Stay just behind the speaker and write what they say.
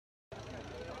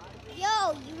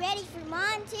Yo, you ready for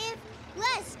Mom, Tiff?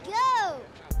 Let's go!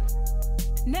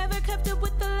 Never kept up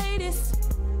with the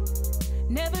latest.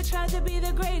 Never tried to be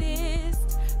the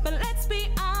greatest. But let's be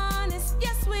honest,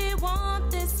 yes, we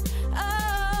want this.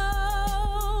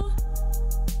 Oh.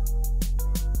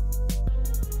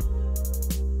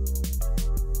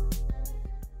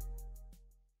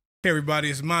 Hey everybody,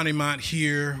 it's Monty Mont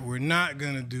here. We're not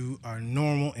gonna do our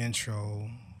normal intro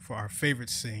for our favorite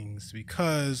sings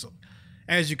because,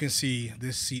 as you can see,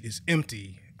 this seat is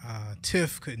empty.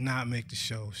 Tiff could not make the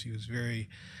show. She was very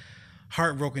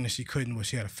heartbroken that she couldn't, but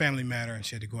she had a family matter and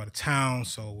she had to go out of town,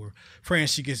 so we're praying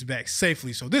she gets back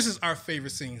safely. So this is our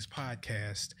Favorite Sings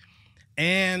podcast,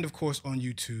 and of course on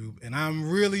YouTube, and I'm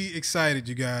really excited,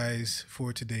 you guys,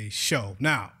 for today's show.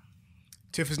 Now,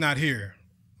 Tiff is not here,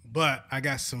 but I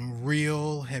got some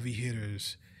real heavy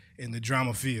hitters in the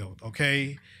drama field,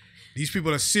 okay? These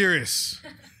people are serious,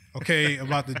 okay,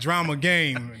 about the drama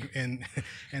game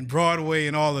and Broadway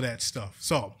and all of that stuff.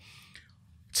 So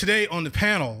today on the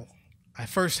panel, I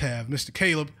first have Mr.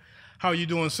 Caleb. How are you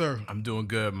doing, sir? I'm doing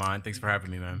good, man. Thanks for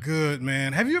having me, man. Good,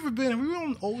 man. Have you been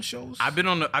on old shows? I've been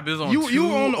on you two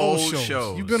were on old shows.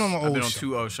 shows. You've been on the old I've been on shows.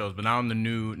 2 old shows, but now on the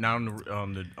new,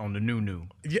 on the new.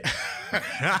 Yeah.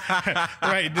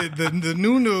 Right. The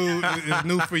new is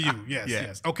new for you. Yes. Yeah.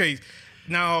 Yes. Okay.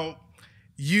 Now,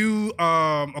 you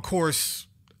of course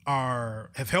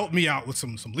have helped me out with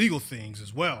some legal things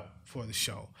as well for the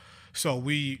show. So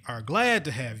we are glad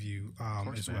to have you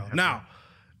as well. Now,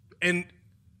 and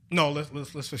no, let's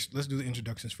do the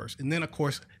introductions first, and then of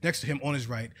course next to him on his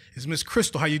right is Miss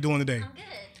Crystal. How you doing today? I'm good.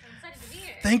 I'm excited to be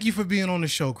here. Thank you for being on the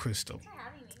show, Crystal. Thanks for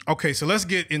having me. Okay, so let's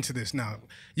get into this now.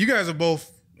 You guys are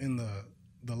both in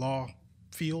the law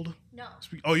field. No.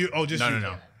 Just you. No. Oh,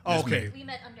 Just me. okay. We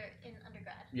met in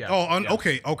undergrad. Yeah. Oh,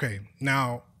 yeah. Okay.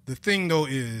 Now the thing though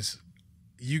is,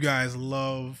 you guys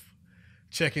love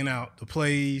checking out the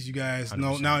plays. You guys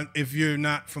know 100%. now. If you're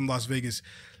not from Las Vegas,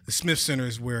 the Smith Center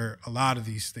is where a lot of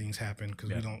these things happen because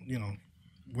we don't,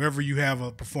 wherever you have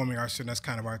a performing arts center, that's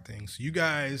kind of our thing. So you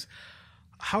guys,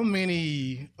 how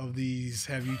many of these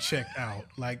have you checked out?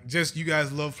 Like, just you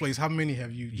guys love plays. How many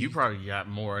have you? You probably got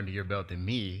more under your belt than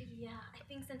me. Yeah, I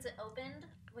think since it opened,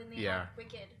 when they Yeah. had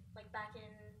Wicked, like back in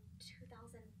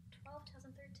 2012,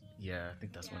 2013. Yeah, I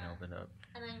think that's when it opened up.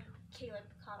 And then Caleb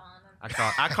caught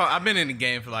on. I've been in the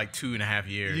game for like 2.5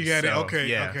 years. You got it. so, Okay.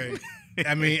 Yeah. Okay.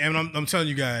 I mean, and I'm telling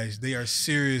you guys, they are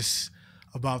serious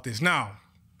about this. Now,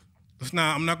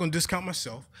 I'm not going to discount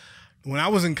myself. When I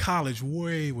was in college,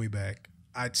 way back,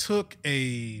 I took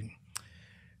it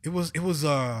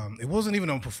wasn't even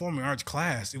a performing arts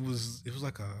class. It was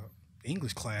like a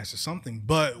English class or something,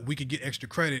 but we could get extra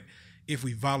credit if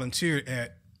we volunteered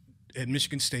at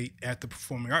Michigan State at the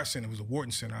Performing Arts Center. It was a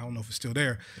Wharton Center. I don't know if it's still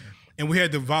there. Yeah. And we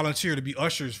had to volunteer to be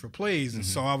ushers for plays. And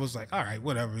so I was like, all right,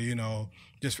 whatever,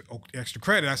 just for extra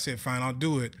credit. I said, fine, I'll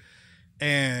do it.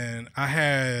 And I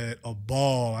had a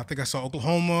ball. I think I saw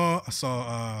Oklahoma. I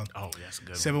saw That's a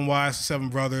good Seven Wives, Seven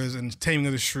Brothers, and Taming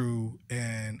of the Shrew.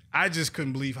 And I just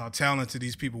couldn't believe how talented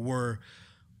these people were.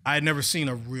 I had never seen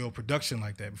a real production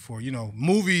like that before.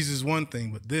 Movies is one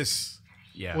thing, but this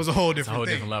was a whole different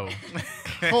thing. Different level.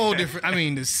 Whole different. I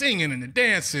mean, the singing and the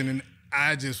dancing, and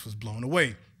I just was blown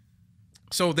away.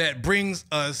 So that brings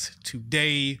us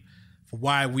today for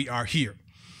why we are here.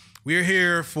 We're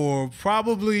here for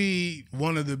probably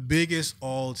one of the biggest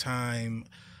all-time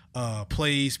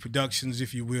plays, productions,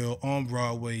 if you will, on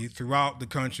Broadway throughout the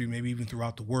country, maybe even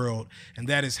throughout the world, and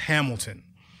that is Hamilton.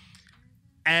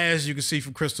 As you can see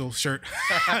from Crystal's shirt,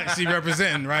 she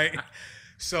representing, right?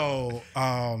 So,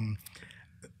 and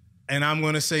I'm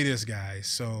going to say this, guys.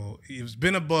 So it's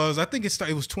been a buzz. I think it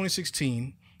was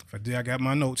 2016. I got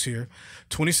my notes here.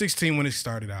 2016 when it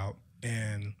started out,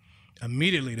 and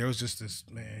immediately there was just this,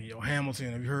 man,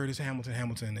 Hamilton. Have you heard this?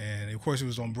 Hamilton. And of course it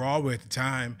was on Broadway at the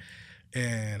time,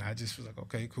 and I just was like,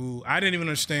 okay, cool. I didn't even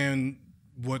understand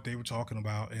what they were talking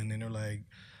about, and then they're like,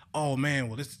 oh man,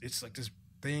 well it's like this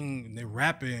thing, and they're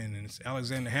rapping, and it's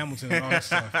Alexander Hamilton and all that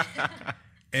stuff.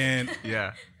 And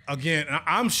Yeah. again,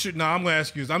 I'm sure. Now I'm going to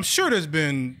ask you this. I'm sure there's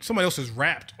been somebody else has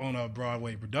rapped on a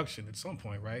Broadway production at some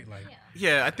point, right? Like,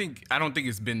 Yeah, I don't think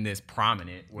it's been this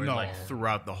prominent where No. like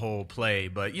throughout the whole play,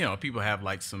 but people have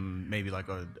like maybe like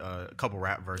a couple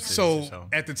rap verses. So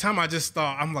at the time, I just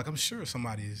thought, I'm sure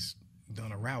somebody's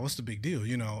done a rap. What's the big deal,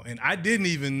 And I didn't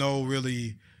even know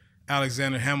really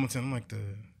Alexander Hamilton. I'm like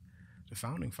the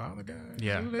founding father guy.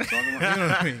 Yeah. What are they talking about? You know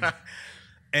what I mean?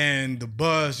 And the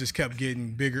buzz just kept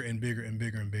getting bigger and bigger and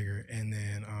bigger and bigger. And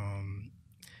then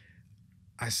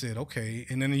I said, okay.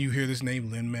 And then you hear this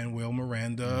name, Lin-Manuel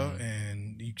Miranda,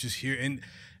 and you just hear, and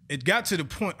it got to the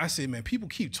point I said, man, people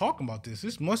keep talking about this.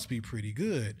 This must be pretty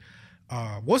good.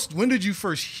 When did you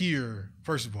first hear,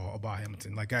 first of all, about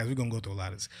Hamilton? Like, guys, we're gonna go through a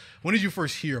lot of this. When did you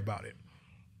first hear about it?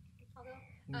 I'll go.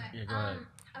 All right. Yeah, go ahead.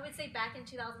 I would say back in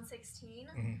 2016,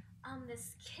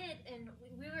 this kid, and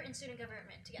we were in student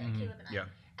government together, Caleb and I. Yeah.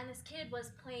 And this kid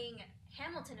was playing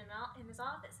Hamilton in his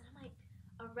office, and I'm like,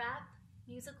 a rap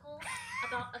musical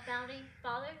about a founding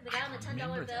father, the guy on the $10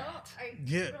 bill.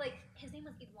 Yeah. We're like, his name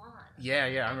was Elon. Yeah, I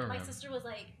And remember. my sister was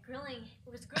like grilling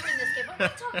this kid. What are you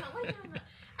talking about? What are you talking about?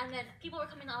 And then people were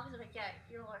coming to the office and like, yeah,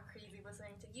 you all are crazy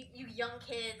listening to you young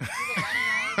kids, you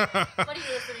millennials. What are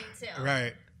you listening to?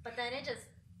 Right. But then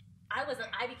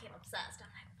I became obsessed.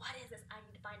 I'm like, what is this? I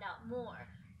need to find out more.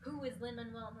 Who is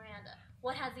Lin-Manuel Miranda?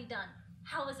 What has he done?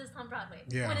 How is this on Broadway?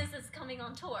 Yeah. When is this coming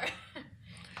on tour?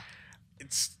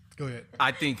 Go ahead.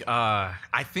 I think I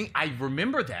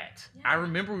remember that. Yeah. I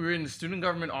remember we were in the student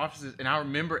government offices, and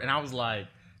I was like,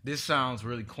 this sounds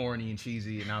really corny and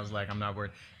cheesy, and I was like, I'm not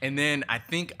worried. And then I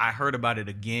think I heard about it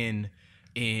again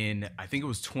I think it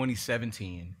was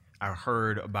 2017. I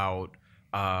heard about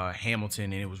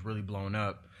Hamilton, and it was really blown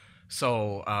up.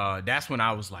 So that's when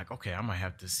I was like, okay, I might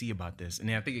have to see about this. And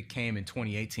then I think it came in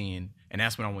 2018, and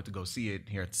that's when I went to go see it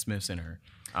here at the Smith Center.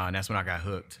 And that's when I got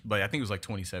hooked. But I think it was like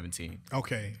 2017.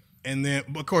 Okay. And then,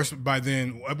 of course, by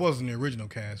then, it wasn't the original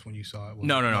cast when you saw it. Was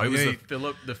No. it? It was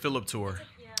Yeah. the Philip tour.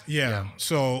 Yeah.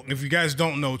 So if you guys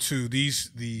don't know too,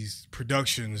 these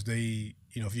productions, they,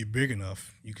 if you're big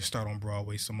enough, you can start on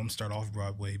Broadway. Some of them start off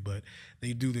Broadway, but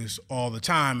they do this all the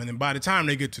time. And then by the time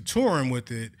they get to touring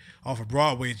with it off of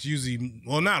Broadway, it's usually,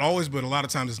 well, not always, but a lot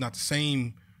of times it's not the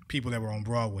same people that were on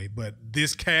Broadway. But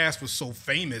this cast was so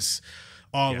famous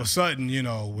all of a sudden,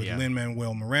 with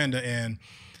Lin-Manuel Miranda. And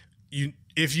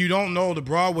if you don't know, the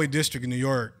Broadway district in New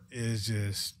York is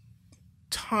just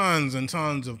tons and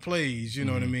tons of plays, you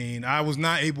know what I mean? I was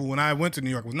not able, when I went to New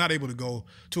York, I was not able to go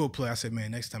to a play. I said,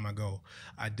 man, next time I go,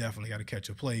 I definitely got to catch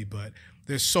a play. But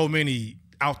there's so many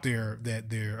out there that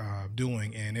they're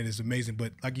doing, and it is amazing.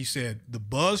 But like you said, the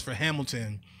buzz for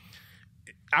Hamilton,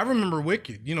 I remember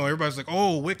Wicked. Everybody's like,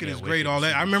 oh, Wicked is great, all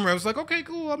that. I remember I was like, okay,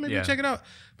 cool, I'll maybe check it out.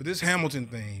 But this Hamilton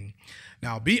thing,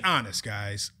 now be honest,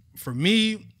 guys, for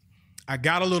me, I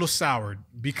got a little soured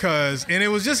because, and it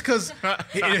was just because,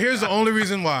 here's the only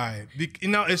reason why.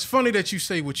 It's funny that you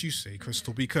say what you say,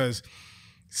 Crystal, because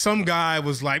some guy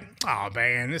was like, oh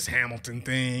man, this Hamilton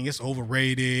thing, it's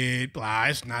overrated, blah,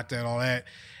 it's not that, all that.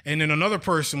 And then another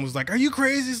person was like, are you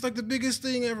crazy? It's like the biggest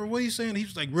thing ever. What are you saying? He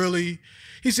was like, really?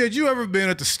 He said, you ever been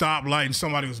at the stoplight and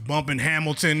somebody was bumping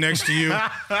Hamilton next to you?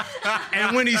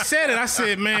 And when he said it, I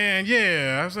said, man,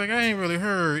 yeah. I was like, I ain't really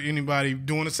heard anybody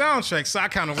doing a sound check. So I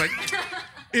kind of like,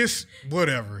 it's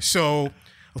whatever. So,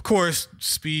 of course,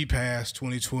 Speed Pass,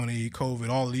 2020, COVID,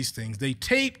 all of these things. They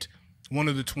taped one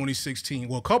of the 2016,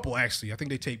 well, a couple actually. I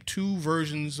think they taped 2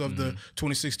 versions of the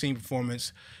 2016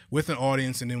 performance with an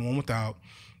audience and then one without.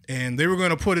 And they were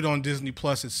going to put it on Disney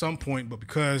Plus at some point, but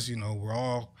because,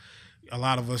 a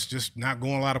lot of us just not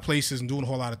going a lot of places and doing a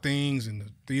whole lot of things, and the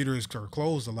theaters are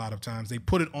closed a lot of times, they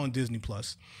put it on Disney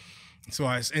Plus. So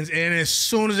and as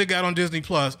soon as it got on Disney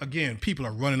Plus, again, people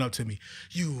are running up to me.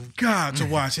 You've got to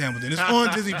watch Hamilton. It's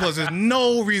on Disney Plus. There's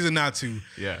no reason not to.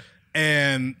 Yeah.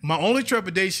 And my only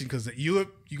trepidation, because you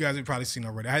guys have probably seen it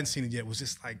already, I hadn't seen it yet, was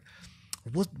just like,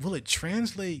 will it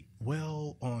translate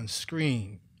well on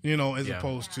screen? As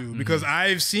opposed to, because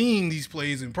I've seen these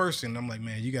plays in person. I'm like,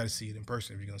 man, you got to see it in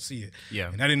person if you're going to see it.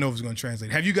 Yeah. And I didn't know if it was going to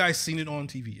translate. Have you guys seen it on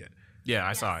TV yet? Yeah,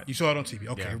 I saw it. You saw it on TV.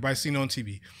 Okay, Yeah. Everybody's seen it on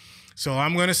TV. So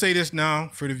I'm going to say this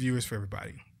now for the viewers, for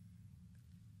everybody.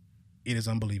 It is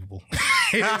unbelievable.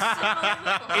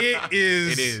 It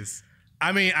is.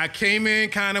 I mean, I came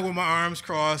in kind of with my arms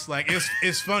crossed. Like,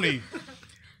 it's funny.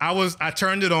 I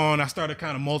turned it on. I started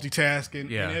kind of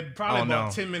multitasking. Yeah. And it probably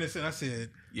about 10 minutes in, I said,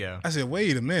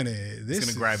 wait a minute. This It's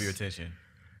going to grab your attention.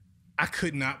 I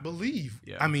could not believe.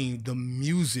 Yeah. I mean, the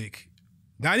music,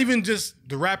 not even just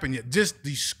the rapping yet, just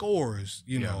the scores,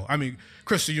 I mean,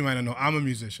 Crystal, you might not know, I'm a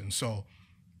musician. So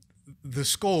the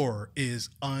score is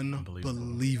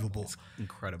unbelievable. It's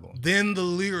incredible. Then the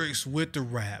lyrics with the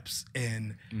raps,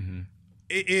 and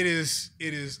it is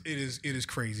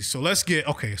crazy. So let's get,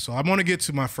 so I'm going to get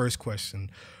to my first question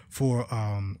for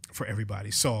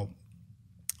everybody. So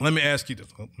let me ask you this.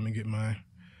 Let me get my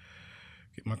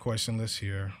question list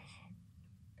here.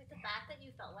 But the fact that you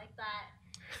felt like that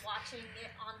watching it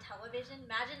on television,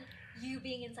 imagine you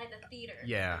being inside the theater.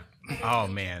 Yeah. Oh,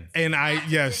 man. And That's a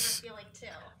different feeling too.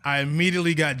 I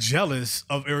immediately got jealous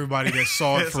of everybody that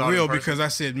saw it for Saw it in real, person. because I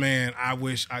said, man, I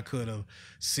wish I could have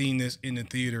seen this in the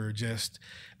theater.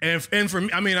 And for me,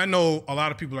 I mean, I know a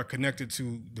lot of people are connected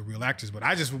to the real actors, but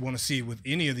I just would want to see it with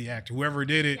any of the actors. Whoever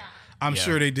did it, I'm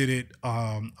sure they did it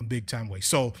a big time way.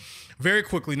 So very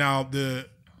quickly now,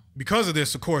 because of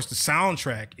this, of course, the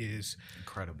soundtrack is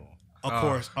incredible. Of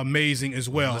course, amazing as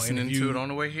well. Listening to it on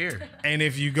the way here. And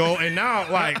if you go, and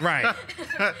now, like, right.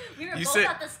 We were both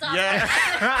at the stoplight. Yeah.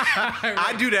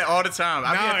 I do that all the time.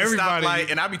 I be Now at the everybody-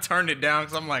 stoplight and I be turning it down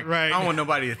because I'm like, Right. I don't want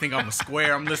nobody to think I'm a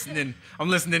square. I'm listening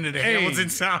to the Hamilton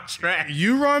soundtrack.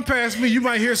 You run past me, you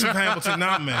might hear some Hamilton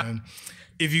now, man.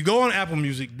 If you go on Apple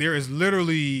Music, there is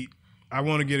literally, I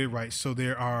want to get it right. So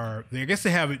I guess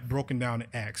they have it broken down to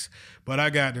acts, but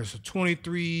there's a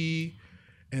 23,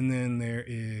 and then there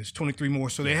is 23 more.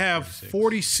 So they have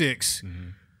 46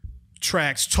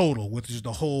 tracks total, which is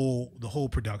the whole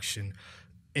production.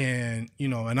 And,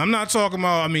 and I'm not talking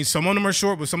about, I mean, some of them are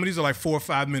short, but some of these are like 4 or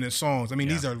 5 minute songs. I mean,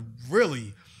 these are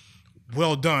really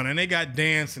well done, and they got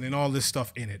dancing and all this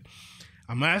stuff in it.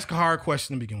 I'm going to ask a hard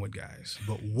question to begin with, guys,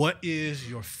 but what is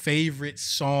your favorite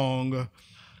song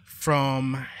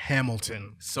from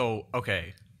Hamilton? So,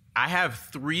 okay. I have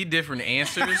 3 different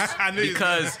answers I knew you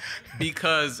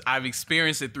because I've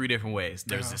experienced it 3 different ways.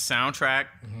 There's the soundtrack,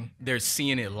 there's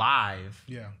seeing it live,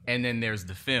 and then there's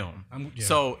the film.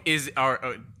 So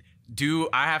do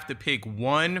I have to pick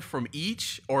one from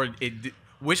each, or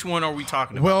which one are we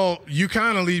talking about? Well, you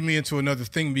kind of lead me into another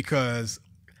thing because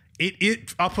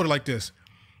I'll put it like this.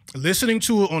 Listening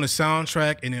to it on the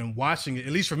soundtrack and then watching it,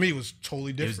 at least for me, was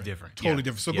totally different. It was different. Totally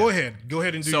different. So go ahead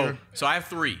and do your... So I have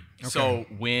 3. Okay. So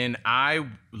when I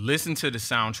listen to the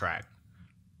soundtrack,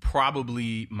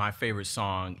 probably my favorite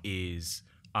song is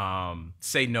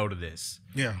Say No to This.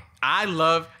 Yeah. I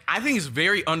think it's a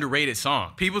very underrated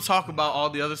song. People talk about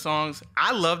all the other songs.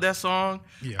 I love that song.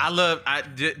 Yeah.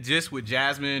 Just with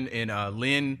Jasmine and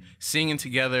Lynn singing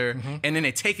together, and then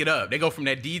they take it up. They go from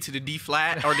that D to the D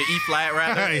flat, or the E flat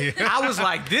rather. Yeah. I was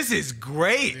like, this is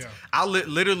great. Yeah. I'll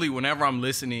literally, whenever I'm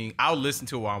listening, I'll listen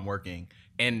to it while I'm working.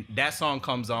 And that song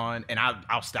comes on, and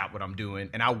I'll stop what I'm doing,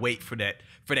 and I'll wait for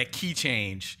that key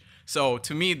change. So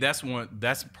to me, that's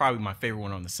probably my favorite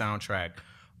one on the soundtrack.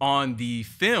 On the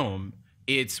film,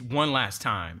 it's One Last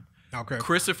Time. Okay.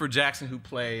 Christopher Jackson, who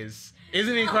plays,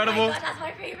 isn't it incredible? Oh my God, that's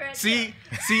my favorite. See,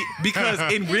 because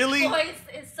it really, his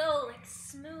voice is so like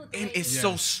smooth and it's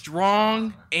so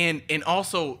strong, and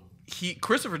also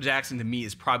Christopher Jackson to me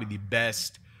is probably the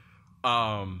best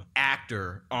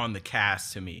actor on the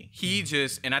cast to me. He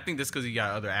just, and I think that's because he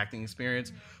got other acting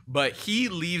experience, but he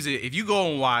leaves it. If you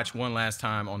go and watch One Last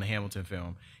Time on the Hamilton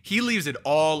film, he leaves it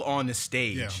all on the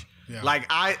stage. Yeah. Yeah. Like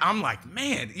I'm like,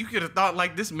 man, you could have thought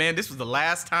like this was the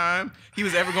last time he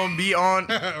was ever going to be on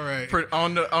Right.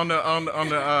 on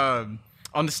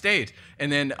the stage. And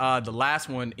then the last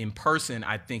one in person,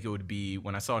 I think it would be,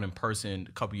 when I saw it in person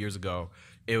a couple years ago,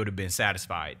 it would have been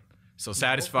Satisfied. So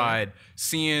Satisfied,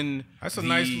 seeing That's a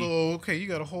nice little, you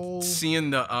got a whole... Seeing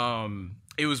the,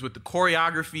 it was with the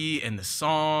choreography and the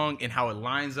song and how it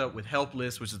lines up with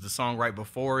Helpless, which is the song right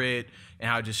before it, and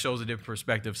how it just shows a different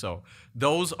perspective. So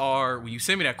those are, when you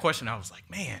sent me that question, I was like,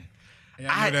 man,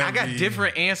 I got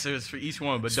different answers for each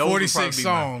one, but those 46 would probably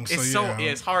songs. Be it's so yeah.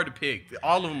 it's hard to pick.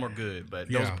 All of them are good, but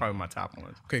those are probably my top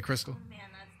ones. Okay, Crystal. Oh, man,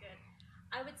 that's good.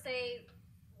 I would say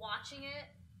watching it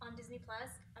on Disney Plus,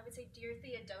 I would say Dear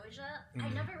Theodosia. I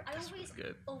always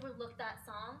overlook that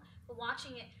song, but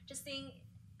watching it, just seeing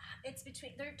it's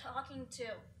between, they're talking to,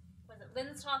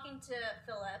 Lynn's talking to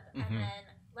Philip, and then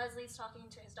Leslie's talking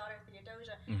to his daughter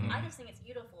Theodosia. I just think it's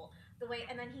beautiful the way,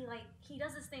 and then he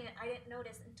does this thing that I didn't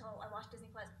notice until I watched Disney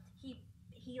Plus.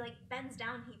 He like bends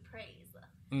down, he prays,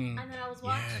 and then I was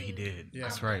watching. Yeah, he did.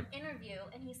 That's right. An interview,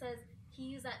 and he says he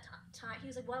used that time. He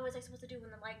was like, "What was I supposed to do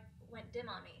when the light went dim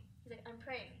on me?" He's like, "I'm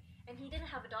praying," and he didn't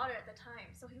have a daughter at the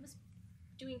time, so he was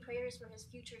doing prayers for his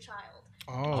future child.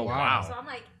 Oh wow! So I'm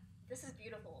like, this is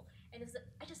beautiful, and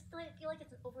I just feel like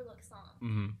it's an overlooked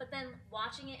song. But then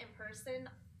watching it in person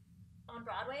on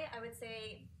Broadway, I would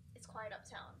say it's Quiet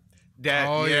Uptown.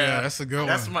 That's a good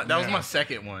one. That was my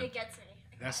second one. It gets me.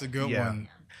 That's a good one.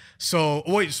 So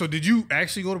wait, so did you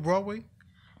actually go to Broadway?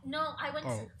 No, I went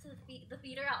to the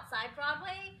theater outside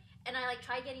Broadway, and I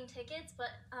tried getting tickets, but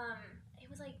it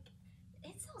was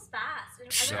it sells fast. And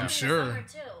I went in the summer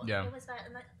too. Yeah. It was fast,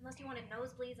 unless you wanted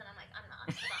nosebleeds, and I'm like, I'm not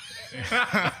about to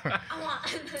get it. I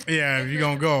want. Yeah, if you're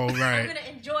gonna go, right? I'm gonna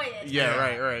enjoy it. Yeah,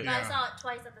 right. But I saw it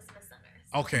twice at the Smith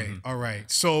Center. Okay, all right.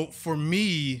 So for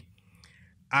me,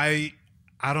 I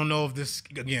don't know if this,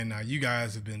 again, now you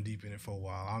guys have been deep in it for a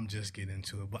while. I'm just getting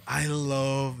into it. But I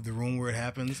love The Room Where It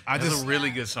Happens. It's a really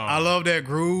good song. I love that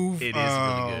groove. It is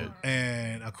really good.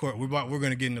 And of course, we're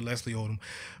going to get into Leslie Odom.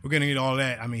 We're going to get all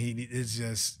that. I mean,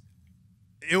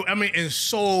 I mean, in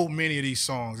so many of these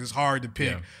songs, it's hard to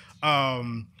pick. Yeah.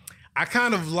 I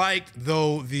kind of liked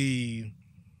though the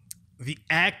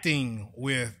acting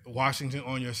with Washington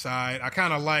on Your Side. I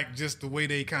kind of like just the way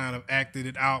they kind of acted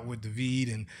it out with David,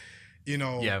 and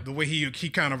the way he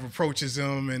kind of approaches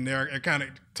them, and they're kind of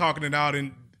talking it out,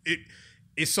 and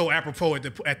it's so apropos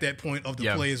at that point of the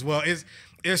play as well.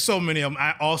 There's so many of them.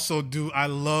 I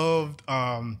loved.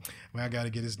 I got to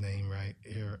get his name right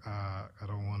here. I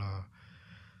don't want to.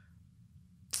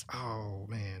 Oh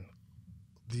man,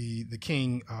 the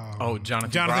king.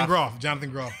 Jonathan Groff.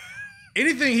 Jonathan Groff.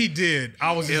 Anything he did,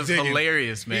 I was just digging.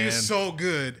 Hilarious, man. He was so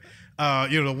good.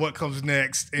 What comes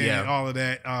next and all of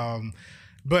that.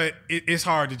 But it's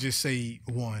hard to just say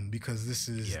one because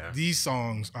these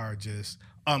songs are just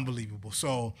unbelievable.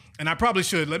 So, and I probably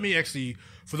should. Let me actually,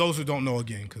 for those who don't know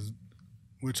again, because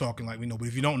we're talking like we know, but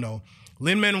if you don't know,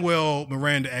 Lin-Manuel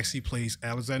Miranda actually plays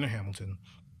Alexander Hamilton.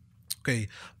 Okay,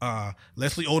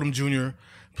 Leslie Odom Jr.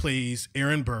 plays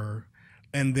Aaron Burr,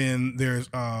 and then there's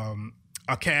a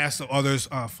cast of others.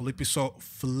 Philippa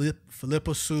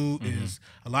Sue is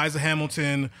Eliza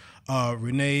Hamilton.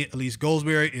 Renee Elise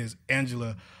Goldsberry is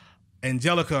Angelica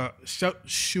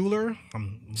Schuler.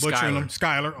 I'm butchering them.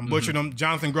 Schuyler. I'm butchering them.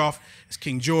 Jonathan Groff is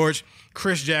King George.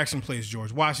 Chris Jackson plays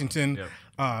George Washington.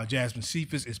 Yep. Jasmine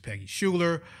Cephas is Peggy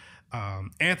Schuler.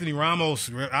 Anthony Ramos,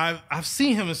 I've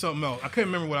seen him in something else. I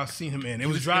couldn't remember what I've seen him in. It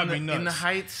was driving me nuts. In The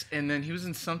Heights, and then he was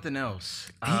in something else.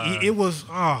 It was.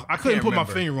 I couldn't put my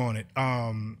finger on it.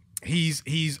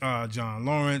 He's John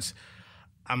Lawrence.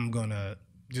 I'm gonna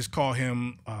just call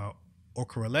him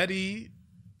Ocareletti.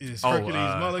 Is Hercules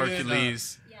Mulligan?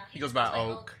 Hercules. He goes by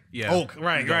Oak. Yeah. Oak,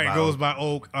 right. Goes by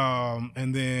Oak.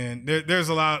 And then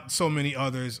there's so many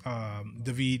others.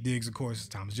 David Diggs, of course,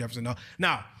 Thomas Jefferson.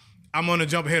 Now, I'm going to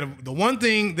jump ahead of the one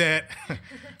thing that,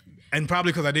 and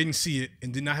probably because I didn't see it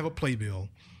and did not have a playbill,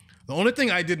 the only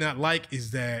thing I did not like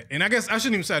is that, and I guess I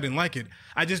shouldn't even say I didn't like it,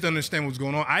 I just didn't understand what's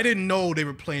going on. I didn't know they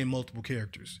were playing multiple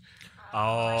characters.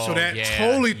 Oh, so that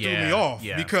totally threw me off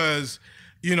because,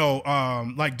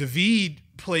 like David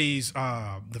plays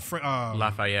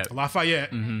Lafayette,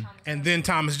 and then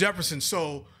Thomas Jefferson.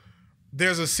 So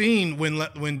there's a scene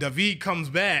when David comes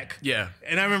back. Yeah.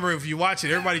 And I remember if you watch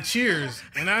it, everybody cheers.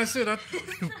 And I said,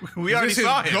 we already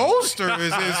saw him. Ghost or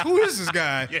who is this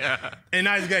guy? Yeah. And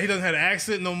now he doesn't have an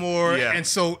accent no more. Yeah. And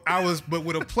so but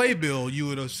with a playbill, you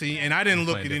would have seen, and I didn't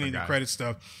look at any of the credit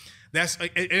stuff. That's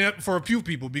for a few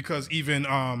people because even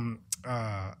Anthony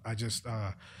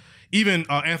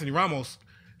Ramos,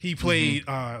 he played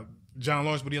John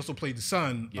Lawrence, but he also played the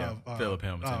son of Philip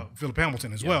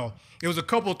Hamilton as well. It was a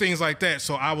couple of things like that,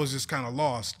 so I was just kind of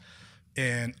lost.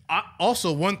 And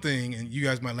also one thing, and you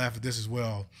guys might laugh at this as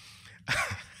well.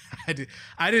 I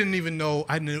didn't even know.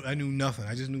 I knew nothing.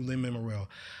 I just knew Lin-Manuel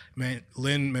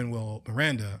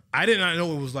Miranda. I did not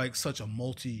know it was like such a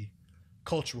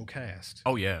multicultural cast.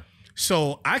 Oh yeah.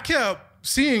 So I kept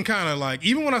seeing kind of like,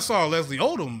 even when I saw Leslie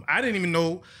Odom, I didn't even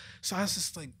know. So I was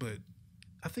just like, but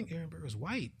I think Aaron Burr is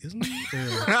white, isn't he? So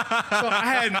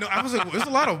I was like, well, there's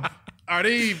a lot of, are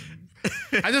they,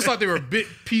 I just thought they were bit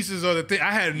pieces of the thing.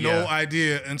 I had no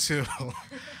idea until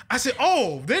I said,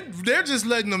 oh, they're just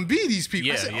letting them be these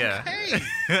people. I said, okay.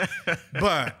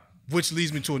 But, which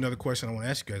leads me to another question I want to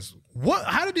ask you guys.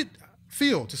 How did it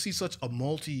feel to see such a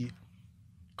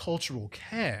multicultural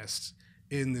cast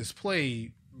in this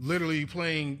play, literally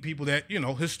playing people that,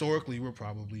 historically were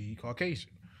probably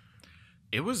Caucasian?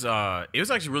 It was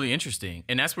actually really interesting,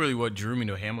 and that's really what drew me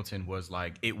to Hamilton. Was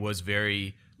like it was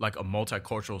very like a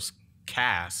multicultural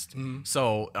cast. Mm-hmm.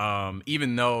 So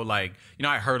even though I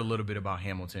heard a little bit about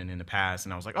Hamilton in the past,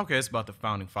 and I was like, okay, it's about the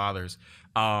founding fathers.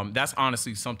 That's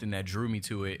honestly something that drew me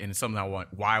to it, and it's something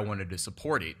why I wanted to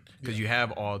support it because you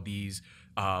have all these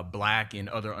Black and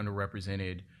other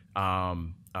underrepresented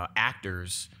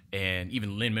actors, and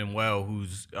even Lin-Manuel,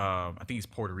 who's I think he's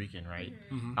Puerto Rican, right?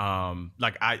 Mm-hmm.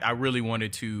 I really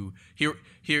wanted to hear.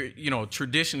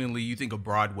 Traditionally you think of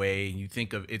Broadway and you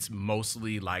think of it's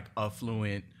mostly like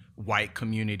affluent white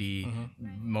community,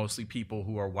 mostly people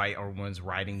who are white are ones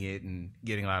writing it and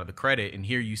getting a lot of the credit. And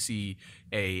here you see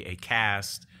a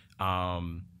cast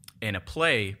and a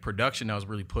play production that was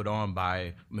really put on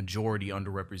by majority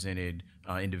underrepresented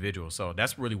individuals. So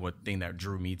that's really what thing that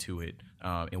drew me to it,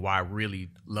 and why I really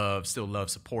still love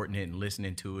supporting it and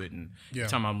listening to it. And every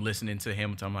time I'm listening to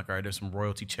Hamilton, I'm like, all right, there's some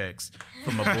royalty checks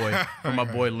from my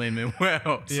boy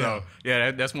Lin-Manuel. So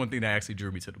that's one thing that actually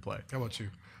drew me to the play. How about you?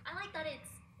 I like that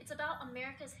it's about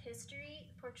America's history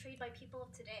portrayed by people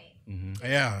of today. Mm-hmm.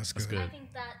 Yeah, that's good. I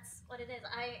think that's what it is.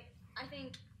 I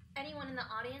think anyone in the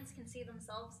audience can see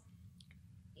themselves,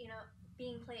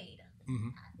 being played.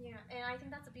 You know, and I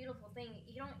think that's a beautiful thing.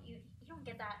 You don't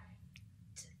get that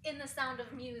in The Sound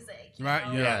of Music, Right?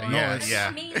 know? Yeah. Or No,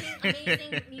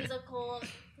 amazing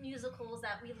musicals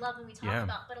that we love and we talk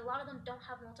about, but a lot of them don't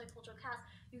have multicultural cast.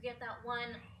 You get that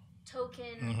one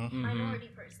token minority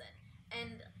person,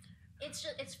 and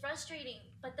it's frustrating.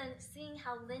 But then seeing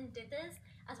how Lin did this,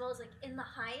 as well as like In the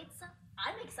Heights,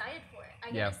 I'm excited for it.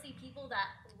 I get to see people that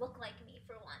look like me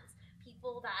for once,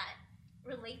 people that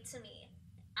relate to me,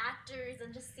 actors,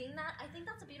 and just seeing that, I think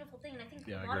that's a beautiful thing. And I think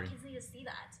a lot of kids need to see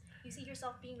that. You see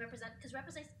yourself being represented, because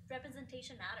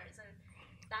representation matters, and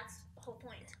that's the whole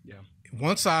point. Yeah.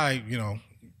 Once I,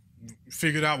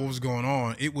 figured out what was going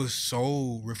on, it was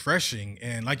so refreshing.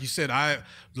 And like you said,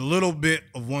 the little bit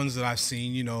of ones that I've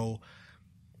seen,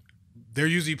 they're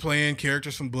usually playing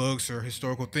characters from books or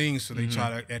historical things, so they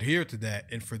try to adhere to that.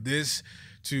 And for this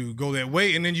to go that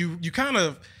way, and then you kind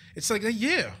of, it's like,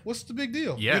 yeah, what's the big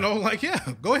deal? Yeah.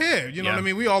 Go ahead. You know what I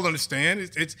mean? We all understand.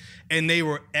 It's and they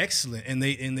were excellent, and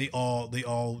they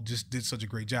all just did such a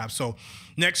great job. So,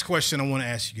 next question I want to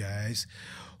ask you guys: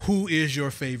 who is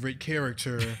your favorite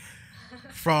character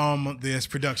from this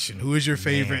production? Who is your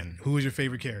favorite? Man. Who is your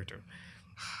favorite character?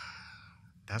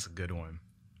 That's a good one.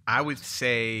 I would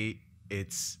say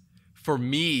for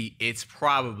me, it's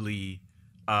probably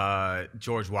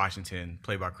George Washington,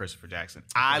 played by Christopher Jackson.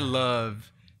 I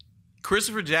love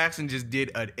Christopher Jackson. Just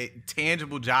did a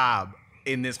tangible job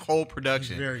in this whole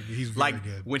production. He's very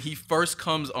good. When he first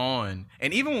comes on,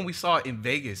 and even when we saw it in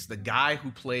Vegas, the guy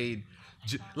who played,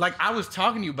 like I was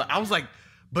talking to you, but I was like,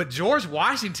 but George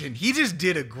Washington, he just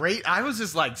did a great. I was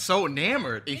just like so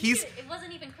enamored. And it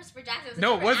wasn't even Christopher Jackson.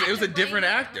 It wasn't. It was a different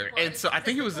actor, and so I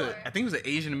think it was an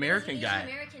Asian American guy.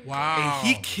 Wow. And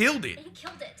he killed it.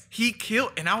 He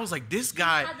killed, and I was like, this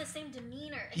guy. He had the same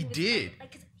demeanor. He did.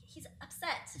 Like, 'cause he's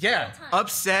upset. Yeah, the whole time.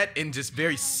 upset and just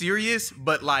very serious,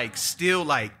 but like still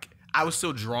like I was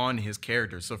still drawn to his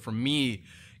character. So for me,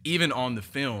 even on the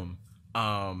film,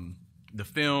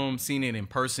 seeing it in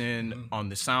person on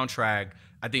the soundtrack,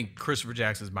 I think Christopher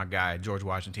Jackson's my guy, George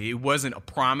Washington. It wasn't a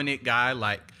prominent guy.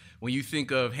 Like when you think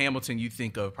of Hamilton, you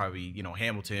think of probably,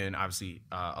 Hamilton, obviously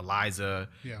Eliza,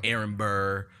 Aaron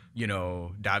Burr,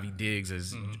 Davy Diggs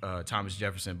as Thomas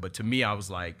Jefferson. But to me, I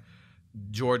was like,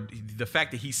 George, the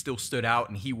fact that he still stood out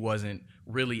and he wasn't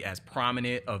really as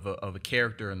prominent of a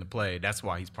character in the play, that's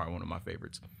why he's probably one of my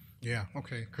favorites. Yeah,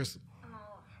 okay. Chris? Oh,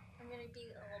 I'm going to be a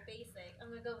little basic. I'm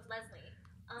going to go with Leslie.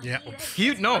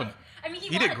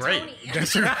 He did great. Tony.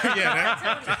 That's right.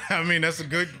 I mean, that's a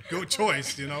good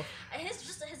choice,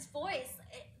 His voice,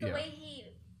 the way he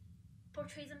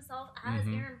portrays himself as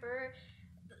Aaron Burr,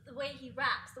 the way he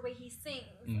raps, the way he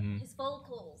sings, his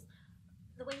vocals,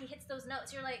 the way he hits those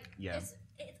notes, you're like, it's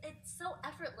so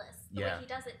effortless the way he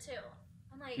does it too.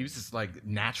 I'm like, he was just like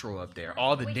natural up there.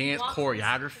 All the dance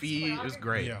choreography, it was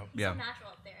great. He's so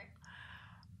natural up there.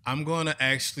 I'm going to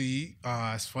actually,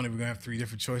 it's funny, we're going to have three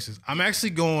different choices. I'm actually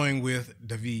going with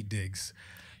David Diggs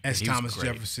as Thomas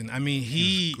Jefferson. I mean,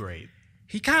 he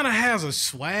kind of has a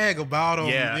swag about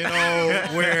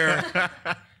him, where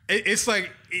it's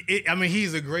like, I mean,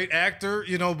 he's a great actor,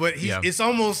 but it's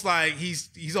almost like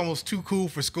he's almost too cool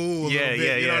for school a little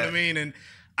bit, you know what I mean? And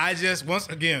I just,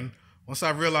 once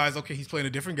I realized, okay, he's playing a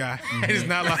different guy, and it's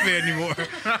not like that anymore.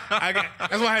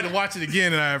 That's why I had to watch it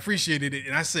again, and I appreciated it.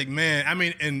 And I said, man, I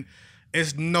mean, and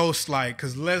it's no slight,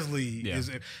 because Leslie is,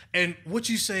 and what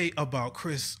you say about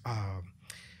Chris,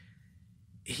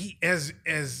 he as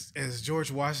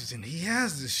George Washington, he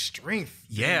has this strength,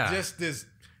 and just this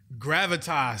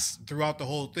gravitas throughout the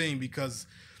whole thing, because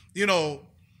you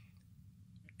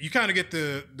kind of get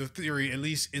the theory, at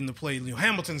least in the play,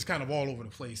 Hamilton's kind of all over the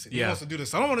place. He wants to do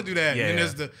this. I don't want to do that. And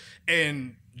then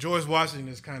and George Washington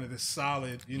is kind of this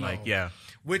solid,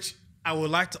 which I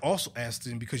would like to also ask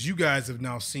them, because you guys have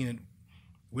now seen it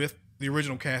with the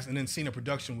original cast and then seen a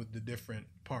production with the different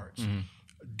parts.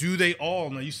 Do they all,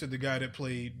 now you said the guy that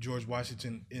played George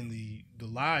Washington in the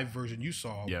live version you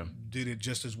saw did it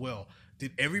just as well.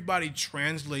 Did everybody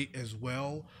translate as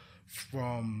well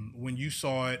from when you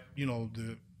saw it,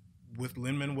 with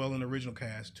lin-manuel in the original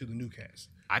cast to the new cast?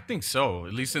 I think so.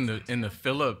 At least in the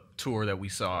Philip tour that we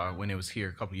saw when it was here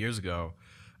a couple years ago.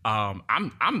 I'm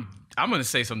gonna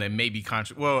say something that may be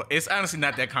well, it's honestly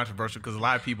not that controversial because a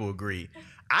lot of people agree.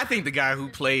 I think the guy who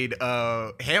played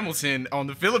Hamilton on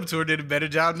the Philip tour did a better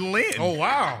job than Lin. Oh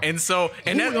wow! And so,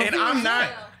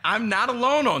 I'm not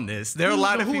alone on this. There are a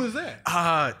lot of people. Who is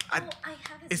that?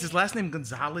 Is his last name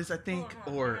Gonzalez? I think,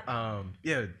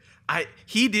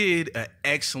 he did an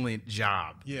excellent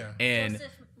job. Yeah. And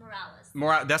Joseph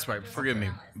Morales. That's right. Forgive me,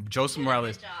 Joseph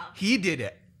Morales. He did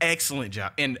an excellent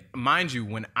job. And mind you,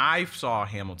 when I saw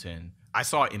Hamilton, I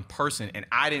saw it in person, and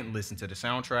I didn't listen to the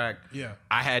soundtrack. Yeah.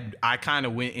 I kind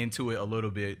of went into it a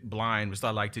little bit blind, which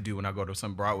I like to do when I go to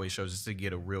some Broadway shows, just to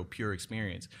get a real pure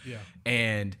experience. Yeah.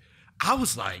 And I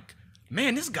was like,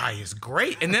 man, this guy is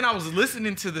great. And then I was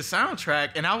listening to the soundtrack,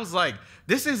 and I was like,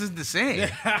 this isn't the same.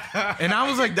 And I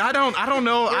was like, I don't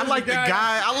know. I like the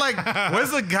guy.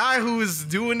 Where's the guy who is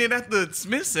doing it at the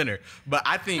Smith Center? But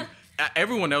I think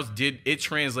everyone else did. It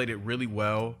translated really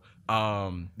well.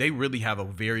 They really have a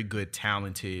very good,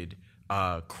 talented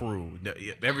crew.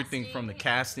 Everything from the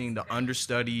casting, the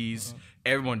understudies,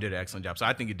 everyone did an excellent job. So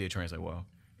I think it did translate well.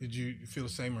 Did you feel the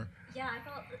same? Or? Yeah, I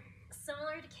felt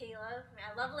similar to Kayla. I mean,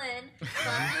 I love Lin,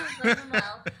 love him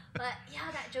well. But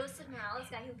yeah, that Joseph Morales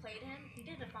guy who played him, he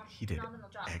did a phenomenal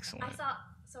job. Excellent.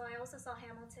 I also saw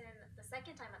Hamilton the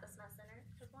second time at the Smith Center,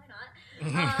 because why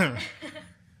not?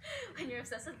 When you're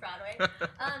obsessed with Broadway.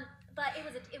 But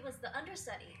it was the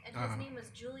understudy, and his name was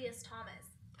Julius Thomas.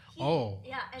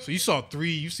 Yeah. And so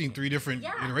you've seen three different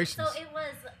iterations.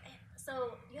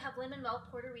 So you have lin-manuel,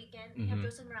 Puerto Rican. You have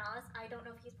Joseph Morales. I don't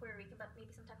know if he's Puerto Rican, but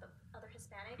maybe some type of other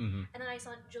Hispanic. And then I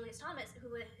saw Julius Thomas,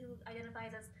 who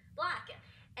identifies as Black.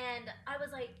 And I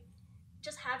was like,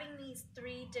 just having these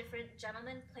three different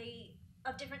gentlemen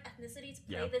of different ethnicities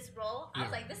play this role. I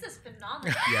was like, this is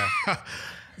phenomenal.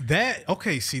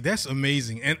 That's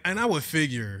amazing. And I would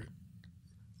figure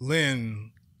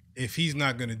Lin, if he's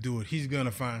not gonna do it, he's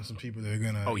gonna find some people that are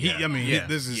gonna.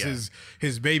 This is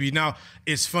his baby. Now,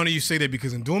 it's funny you say that,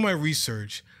 because in doing my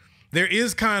research, there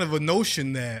is kind of a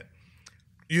notion that,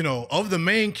 of the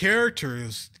main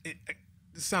characters, it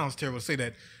sounds terrible to say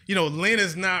that, Lin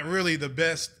is not really the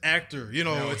best actor.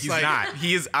 It's he's like, not.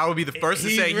 He is. I would be the first to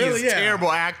say he is a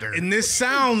terrible actor. And this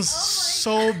sounds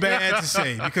so bad to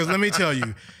say, because let me tell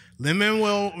you,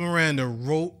 Lin-Manuel Miranda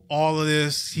wrote all of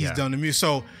this. He's done the music.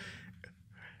 So,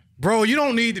 bro, you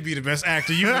don't need to be the best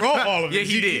actor. You wrote all of it. Yeah,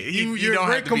 he did. You're a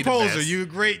great composer. You're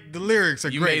great. The lyrics are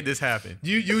great. You made this happen.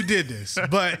 You did this.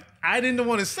 But I didn't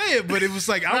want to say it, but it was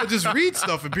like, I would just read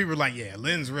stuff and people were like, yeah,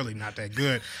 Lin's really not that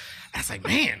good. I was like,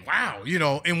 man, wow.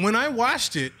 And when I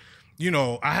watched it,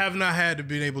 I have not had to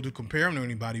be able to compare him to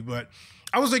anybody, but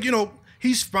I was like,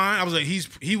 he's fine. I was like,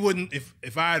 he wouldn't,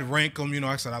 if I had ranked him,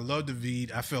 I said, I love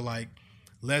David. I feel like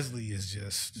Leslie is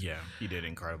just... Yeah, he did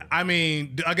incredible. I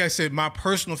mean, like I said, my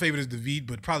personal favorite is David,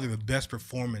 but probably the best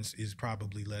performance is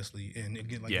probably Leslie. And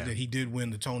again, like you said, he did win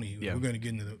the Tony. Yeah. We're going to get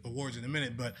into the awards in a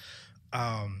minute, but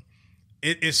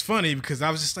it's funny because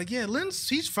I was just like, yeah,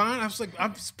 he's fine. I was like,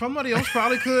 somebody else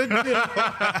probably could,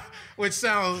 which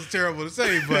sounds terrible to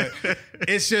say, but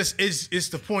it's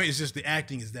the point. It's just the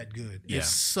acting is that good. Yeah. It's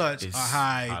such a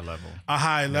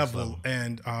high level.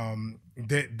 And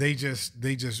they just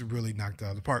really knocked it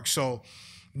out of the park. So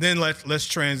then let's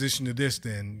transition to this.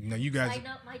 Then you guys. I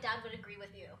know my dad would agree with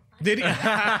you. Did he?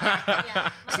 Yeah,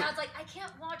 my dad's like, I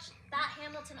can't watch that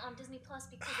Hamilton on Disney Plus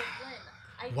because of Lin.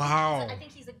 I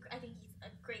think he's a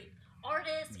great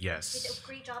artist. Yes, he did a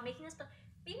great job making this, but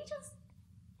maybe just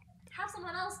have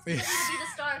someone else to be the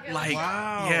star of your life.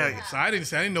 Wow. Yeah. So I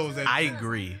didn't know that. I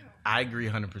agree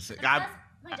 100%.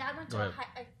 My dad went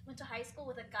to high school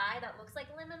with a guy that looks like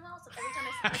Lin-Manuel, so every time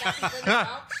I see my dad see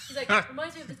Lin-Manuel, he's like,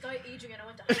 reminds me of this guy Adrian I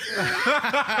went to high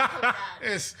school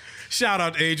with. Shout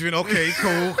out to Adrian. Okay,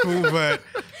 cool. But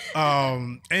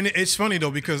and it's funny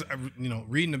though, because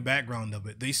reading the background of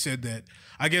it, they said that,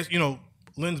 I guess,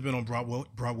 Lin's been on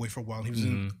Broadway for a while. He was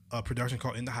in a production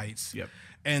called In the Heights. Yep.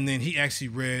 And then he actually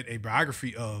read a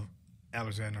biography of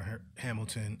Alexander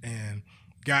Hamilton and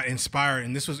got inspired,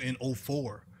 and this was in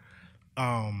 2004.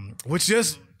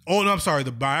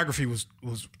 The biography was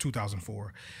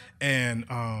 2004. And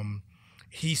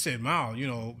he said, Mal,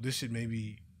 this should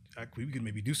we could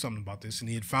maybe do something about this. And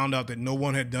he had found out that no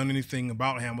one had done anything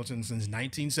about Hamilton since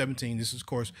 1917. This is, of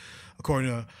course, according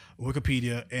to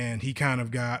Wikipedia. And he kind of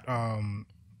got,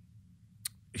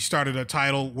 he started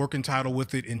a working title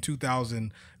with it in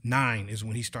 2009 is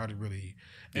when he started really.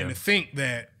 And to think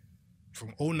that from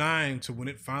 2009 to when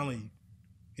it finally,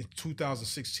 in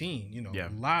 2016, a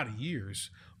lot of years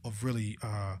of really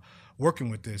working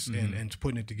with this and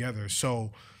putting it together.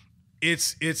 So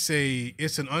it's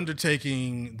an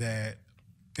undertaking that,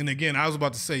 and again, I was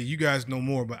about to say, you guys know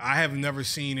more, but I have never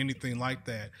seen anything like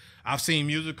that. I've seen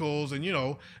musicals and,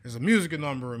 there's a musical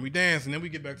number and we dance and then we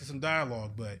get back to some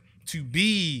dialogue, but to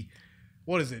be,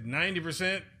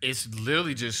 90%? It's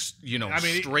literally just,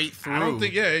 straight through. I don't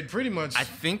think, it pretty much. I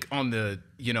think on the,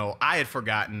 I had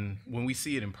forgotten when we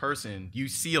see it in person, you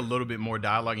see a little bit more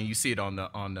dialogue and you see it on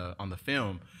the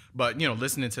film. But,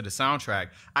 listening to the soundtrack,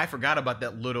 I forgot about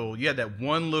that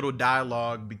one little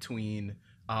dialogue between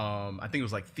I think it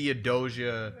was like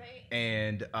Theodosia,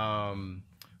 and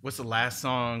what's the last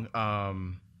song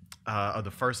of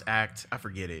the first act? I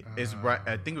forget it. It's right.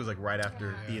 I think it was like right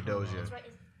after Theodosia.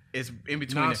 It's in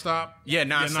between. Nonstop. Yeah,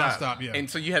 nonstop. Yeah, nonstop. Yeah. And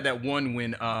so you had that one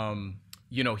when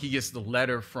you know, he gets the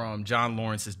letter from John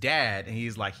Lawrence's dad, and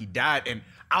he's like, he died, and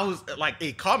I was like,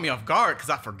 it caught me off guard because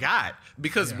I forgot.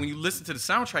 Because when you listen to the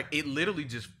soundtrack, it literally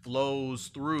just flows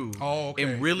through. Oh, okay.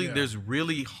 And really, there's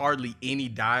really hardly any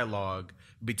dialogue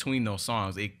between those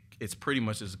songs. It's pretty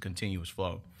much just a continuous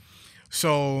flow.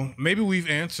 So maybe we've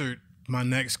answered my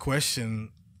next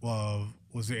question of,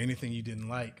 was there anything you didn't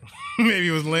like? Maybe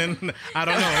it was Lynn. I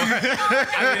don't know.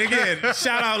 I mean, again,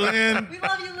 shout out Lynn. We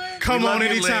love you, Lynn. Come on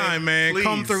anytime, Lynn. man. Please.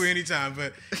 Come through anytime.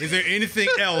 But is there anything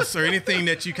else or anything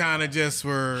that you kind of just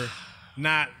were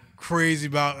not crazy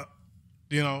about,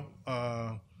 you know,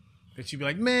 that you'd be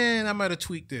like, man, I might have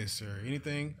tweaked this or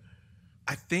anything?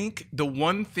 I think the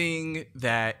one thing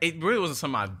that it really wasn't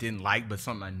something I didn't like, but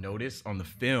something I noticed on the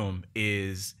film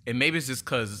is, and maybe it's just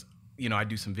because, you know, I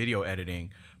do some video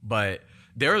editing, but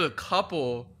there are a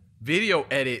couple video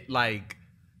edit like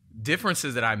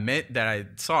differences that I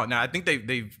saw. Now I think they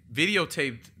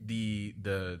videotaped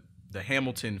the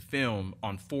Hamilton film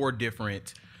on 4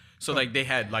 different. So like they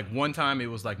had like one time it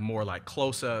was like more like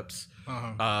close-ups.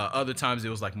 Other times it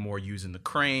was like more using the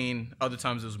crane. Other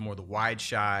times it was more the wide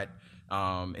shot.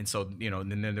 And so, you know,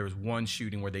 and then there was one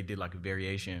shooting where they did like a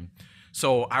variation.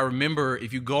 So I remember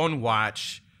if you go and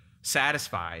watch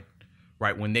Satisfied,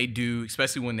 right, when they do,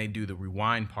 especially when they do the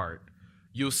rewind part,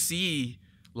 you'll see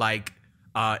like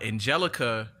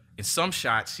Angelica in some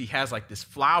shots, she has like this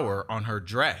flower on her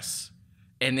dress.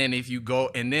 And then if you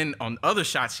go, and then on other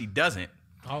shots, she doesn't.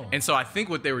 Oh. And so I think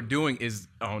what they were doing is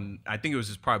I think it was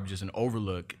just probably just an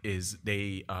overlook, is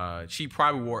she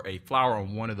probably wore a flower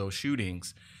on one of those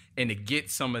shootings, and to get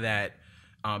some of that,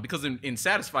 because in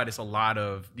Satisfied, it's a lot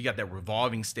of, you got that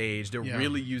revolving stage. They're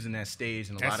really using that stage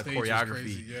and a lot of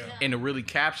choreography. And to really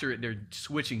capture it, they're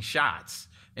switching shots.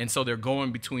 And so they're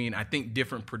going between, I think,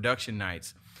 different production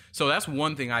nights. So that's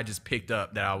one thing I just picked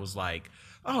up that I was like,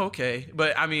 oh, okay.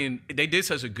 But I mean, they did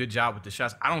such a good job with the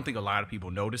shots. I don't think a lot of people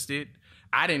noticed it.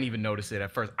 I didn't even notice it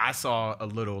at first. I saw a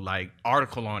little like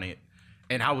article on it,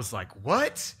 and I was like,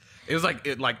 what? It was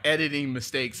like editing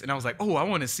mistakes, and I was like, oh, I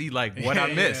want to see like what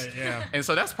I missed. And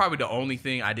so that's probably the only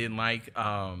thing I didn't like.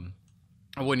 I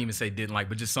wouldn't even say didn't like,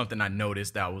 but just something I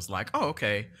noticed that was like, oh,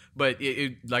 okay. But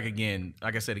it like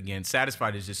I said again,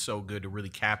 Satisfied is just so good to really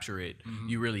capture it.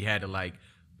 You really had to like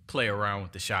play around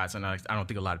with the shots, and I don't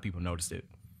think a lot of people noticed it.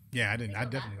 Yeah, I didn't. I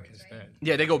definitely noticed that.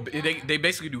 Yeah, they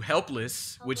basically do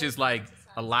Helpless, which is like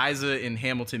Eliza and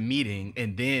Hamilton meeting,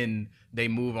 and then they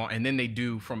move on, and then they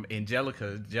do from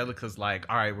Angelica. Angelica's like,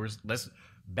 all right, let's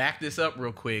back this up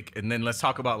real quick, and then let's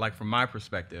talk about like from my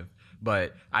perspective.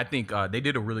 But I think they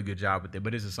did a really good job with it.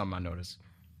 But this is something I noticed.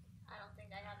 I don't think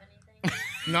I have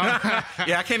anything. No.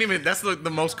 Yeah, I can't even. That's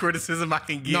the most criticism I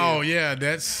can give. No, yeah,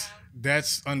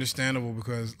 that's understandable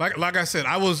because, like I said,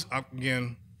 I was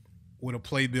again with a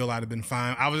playbill, I'd have been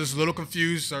fine. I was just a little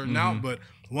confused starting out, but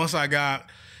once I got,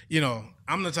 you know,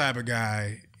 I'm the type of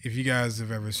guy. If you guys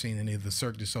have ever seen any of the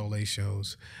Cirque du Soleil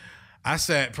shows, I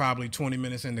sat probably 20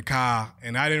 minutes in the car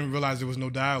and I didn't realize there was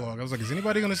no dialogue. I was like, is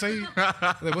anybody gonna say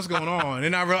like, what's going on? And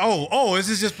then I realized, oh, this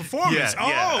is just performance.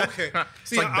 Yeah. Okay.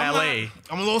 See, It's like ballet.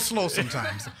 I'm a little slow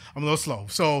sometimes. I'm a little slow.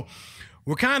 So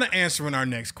we're kind of answering our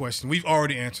next question. We've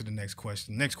already answered the next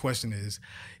question. Next question is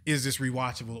this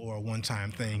rewatchable or a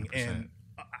one-time thing? 100%. And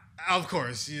of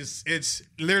course, it's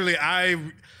literally,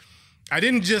 I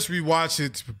didn't just rewatch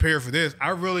it to prepare for this. I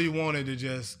really wanted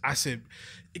to I said,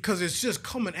 because it's just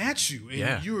coming at you.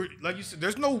 And you're, like you said,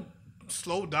 there's no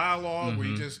slow dialogue where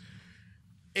you just,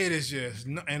 it is just,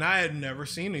 and I had never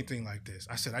seen anything like this.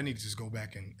 I said, I need to just go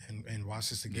back and watch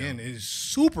this again. It is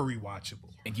super rewatchable.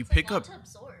 And you pick up, to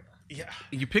absorb. Yeah,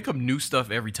 you pick up new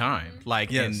stuff every time.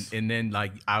 Like, and then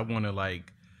like, I want to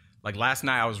like last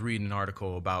night I was reading an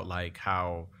article about like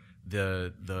how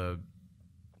the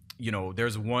you know,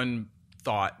 there's one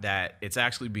thought that it's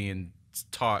actually being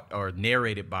taught or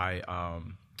narrated by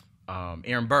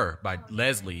Aaron Burr, by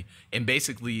Leslie. And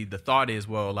basically the thought is,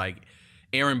 well, like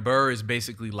Aaron Burr is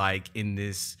basically like in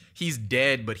this, he's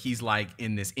dead, but he's like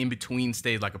in this in-between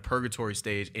stage, like a purgatory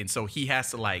stage. And so he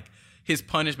has to like, his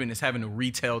punishment is having to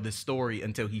retell this story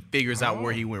until he figures out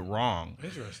where he went wrong.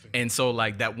 Interesting. And so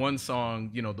like that one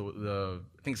song, you know, the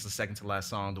I think it's the second to last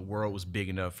song, The World Was Big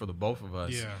Enough for the Both of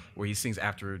Us, where he sings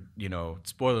after, you know,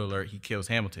 spoiler alert, he kills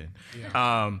Hamilton.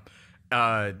 Yeah.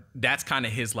 that's kind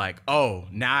of his like, oh,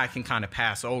 now I can kind of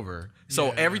pass over.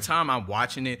 So every time I'm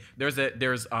watching it, there's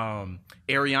Ariana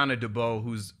DeBose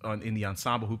who's in the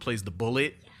ensemble who plays the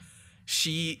Bullet.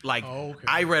 She like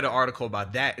I read an article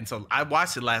about that, and so I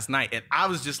watched it last night, and I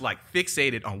was just like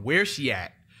fixated on where she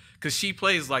at, because she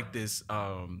plays like this.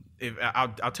 I'll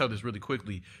tell this really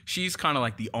quickly. She's kind of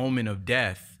like the omen of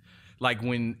death, like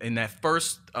when in that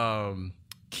first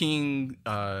King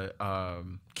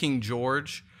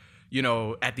George, you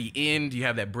know, at the end you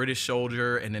have that British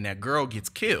soldier, and then that girl gets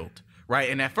killed. Right,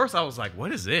 and at first I was like,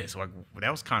 "What is this?" Like, that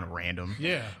was kind of random.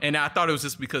 Yeah. And I thought it was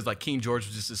just because like King George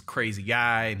was just this crazy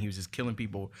guy and he was just killing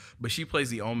people. But she plays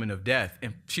the omen of death,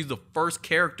 and she's the first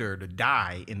character to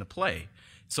die in the play.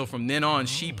 So from then on,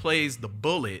 she plays the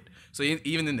Bullet. So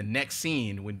even in the next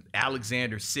scene, when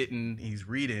Alexander's sitting, he's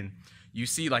reading, you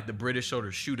see like the British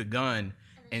soldier shoot a gun,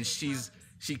 and she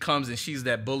comes and she's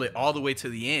that Bullet all the way to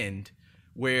the end.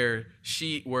 Where That's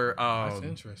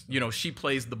interesting. you know, she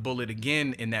plays the Bullet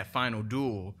again in that final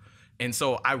duel. And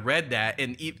so I read that,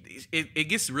 and it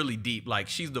gets really deep. Like,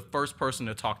 she's the first person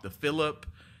to talk to Philip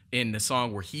in the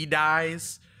song where he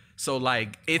dies. So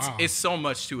like it's so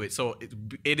much to it. So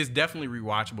it is definitely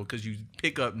rewatchable because you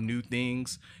pick up new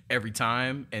things every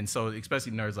time. And so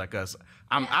especially nerds like us,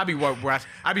 I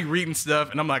be reading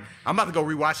stuff, and I'm like, I'm about to go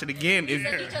rewatch it again. We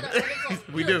send each other articles.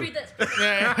 We do. Read this.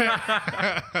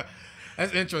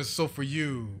 That's interesting. So for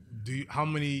you, how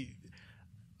many?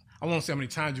 I won't say how many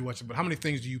times you watch it, but how many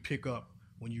things do you pick up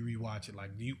when you rewatch it?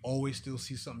 Like, do you always still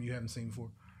see something you haven't seen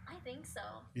before? I think so.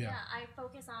 Yeah. I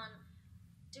focus on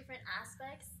different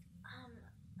aspects,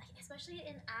 like especially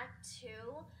in Act 2,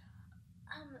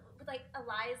 with like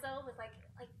Eliza with like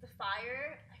the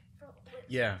fire.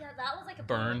 That was like a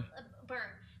burn. Burn.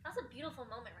 That's a beautiful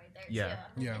moment right there too.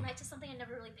 Yeah. And that's just something I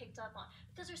never really picked up on,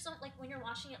 because there's so, like, when you're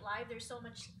watching it live, there's so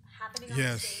much happening on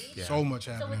the stage. So much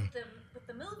happening. So with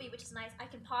the movie, which is nice, I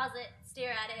can pause it,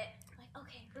 stare at it, like,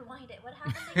 okay, rewind it. What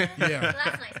happened again? Yeah. So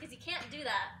that's nice, because you can't do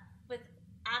that with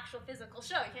actual physical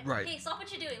show. You can't. Right. Hey, stop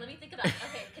what you're doing. Let me think about it.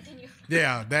 Okay, continue.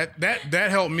 Yeah,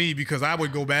 that helped me, because I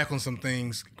would go back on some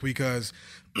things, because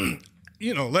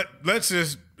you know, let's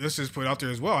just put it out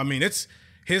there as well. I mean,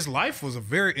 his life was a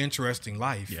very interesting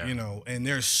life, you know, and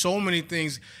there's so many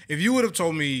things. If you would have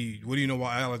told me, what do you know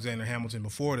about Alexander Hamilton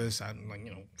before this? I'm like,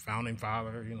 you know, founding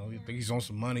father, you know, you think he's on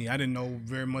some money. I didn't know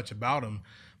very much about him,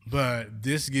 but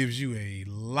this gives you a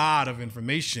lot of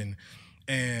information.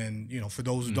 And, you know, for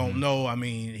those who don't know, I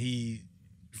mean,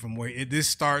 this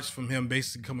starts from him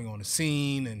basically coming on the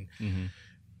scene, and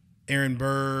Aaron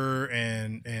Burr,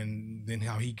 and then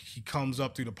how he comes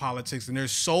up through the politics, and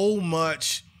there's so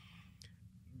much.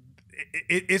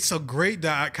 It's a great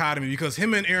dichotomy, because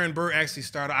him and Aaron Burr actually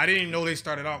started. I didn't even know they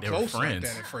started out close like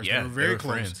that at first. Yeah, they were very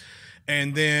close. Friends.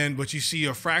 And then, but you see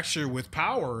a fracture with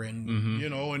power, and you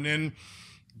know, and then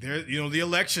there, you know, the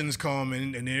elections come,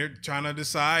 and they're trying to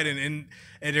decide, and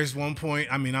there's one point.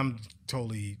 I mean, I'm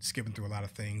totally skipping through a lot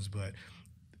of things, but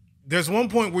there's one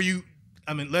point where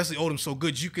Leslie Odom's so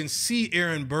good, you can see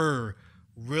Aaron Burr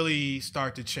really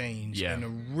start to change, and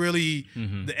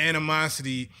the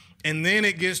animosity. And then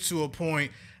it gets to a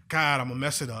point, God, I'm going to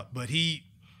mess it up. But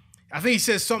I think he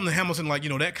says something to Hamilton like, you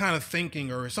know, that kind of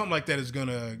thinking or something like that is going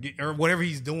to get, or whatever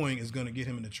he's doing is going to get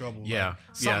him into trouble. Yeah. Like,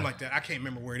 something like that. I can't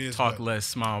remember where it is. Talk less,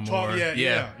 smile more.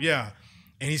 Yeah.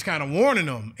 And he's kind of warning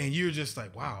them. And you're just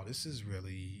like, wow, this is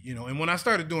really, you know. And when I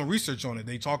started doing research on it,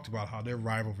 they talked about how their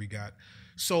rivalry got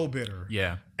so bitter.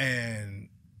 Yeah. And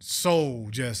so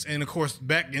and of course,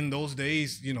 back in those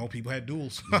days, you know, people had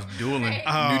duels. Dueling.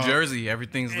 New Jersey,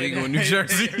 everything's legal in New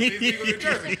Jersey. Everything's legal in New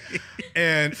Jersey.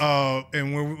 And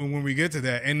when we get to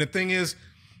that, and the thing is,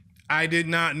 I did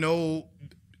not know,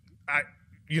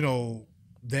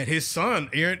 that his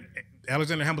son,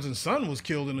 Alexander Hamilton's son, was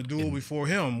killed in a duel before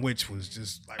him, which was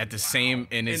just like, at the same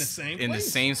in the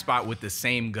same spot with the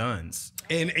same guns.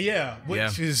 And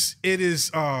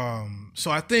so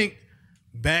I think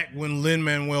back when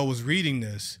Lin-Manuel was reading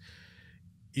this,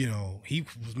 you know, he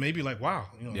was maybe like, wow,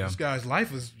 you know, this guy's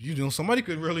life is, you know, somebody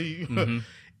could really.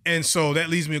 And so that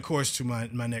leads me, of course, to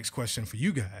my next question for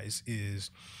you guys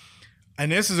is, and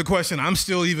this is a question I'm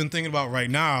still even thinking about right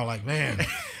now, like, man,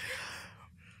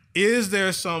 is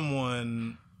there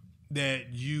someone that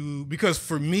because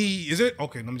for me,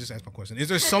 let me just ask my question. Is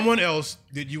there someone else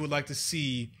that you would like to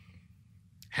see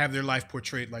have their life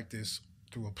portrayed like this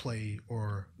through a play,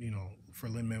 or, you know, for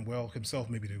Lin-Manuel himself,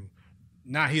 maybe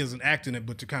he doesn't act in it,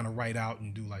 but to kind of write out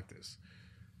and do like this?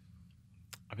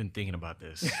 I've been thinking about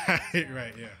this.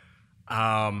 Right, yeah.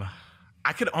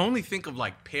 I could only think of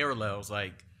like parallels,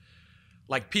 like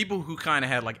people who kind of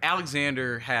had, like,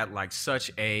 Alexander had like such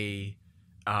a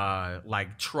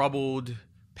like troubled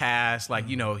past. Like,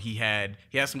 you know, he had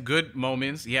some good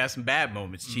moments. He had some bad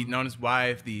moments. Cheating on his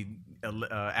wife, the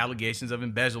allegations of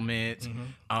embezzlement,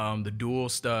 the dual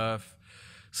stuff.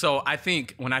 So I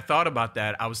think when I thought about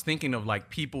that, I was thinking of like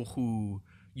people who,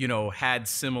 you know, had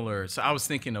similar. So I was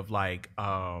thinking of like,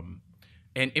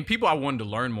 and people I wanted to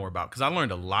learn more about, because I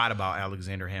learned a lot about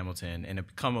Alexander Hamilton and have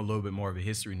become a little bit more of a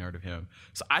history nerd of him.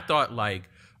 So I thought like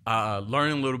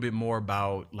learning a little bit more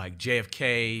about like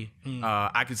JFK,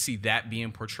 I could see that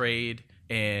being portrayed.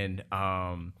 And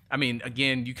I mean,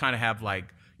 again, you kind of have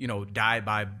like, you know, died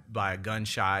by a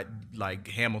gunshot like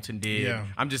Hamilton did. Yeah.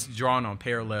 I'm just drawing on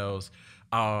parallels.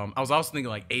 I was also thinking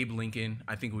like Abe Lincoln,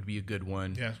 I think would be a good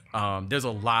one. Yeah. There's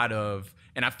a lot of,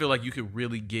 and I feel like you could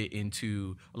really get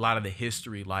into a lot of the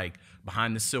history, like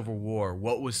behind the Civil War,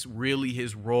 what was really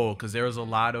his role, because there was a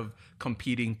lot of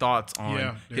competing thoughts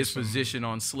on his position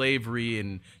on slavery,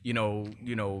 and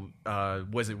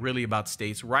was it really about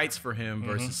states' rights for him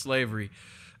versus slavery?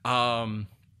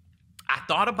 I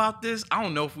thought about this. I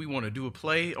don't know if we want to do a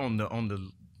play on the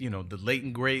the late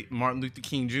and great Martin Luther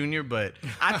King Jr., but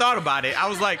I thought about it. I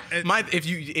was like,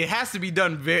 it has to be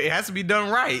done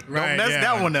right. Don't mess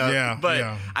that one up. Yeah, but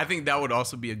yeah. I think that would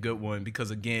also be a good one,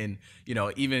 because again,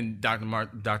 even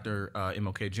Dr.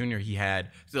 MLK Jr., he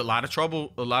had a lot of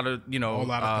trouble,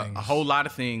 a whole lot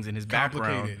of things in his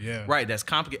background. Yeah. Right, that's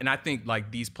complicated. And I think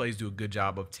like these plays do a good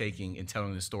job of taking and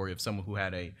telling the story of someone who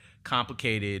had a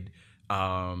complicated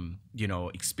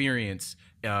experience,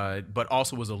 but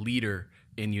also was a leader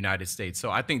in the United States. So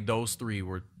I think those three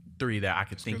were three that I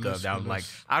could think of that would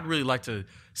I'd really like to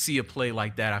see a play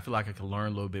like that. I feel like I could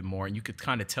learn a little bit more, and you could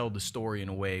kind of tell the story in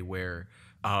a way where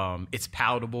it's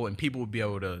palatable and people would be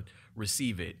able to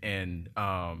receive it. And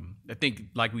I think,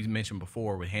 like we mentioned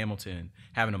before with Hamilton,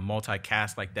 having a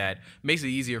multi-cast like that makes it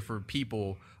easier for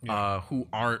people who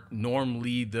aren't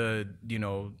normally the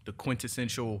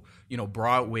quintessential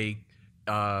Broadway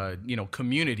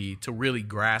community to really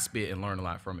grasp it and learn a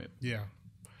lot from it. Yeah.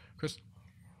 Chris?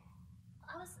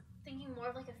 I was thinking more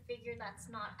of like a figure that's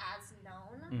not as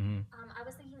known. I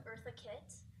was thinking Eartha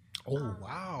Kitt. Oh,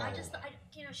 wow. I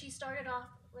she started off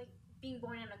like being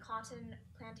born in a cotton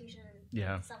plantation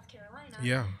in South Carolina.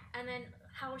 Yeah. And then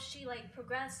how she like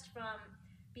progressed from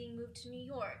being moved to New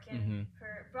York, and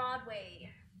her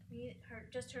Broadway,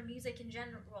 her music in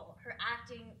general, her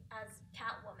acting as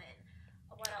Catwoman.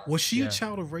 What else? Was she a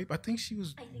child of rape? I think she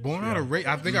was born out of rape.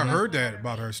 I think I heard that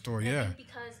about her story. I think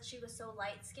because she was so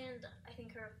light-skinned, I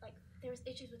think there was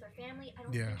issues with her family. I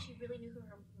don't think she really knew who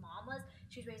her mom was.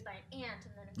 She was raised by an aunt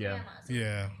and then a grandma. So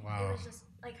wow. It was just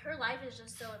like her life is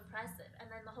just so impressive. And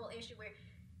then the whole issue where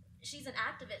she's an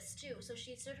activist too, so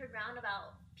she stood her ground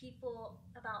about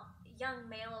young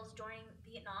males joining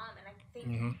Vietnam, and I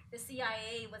think the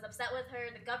CIA was upset with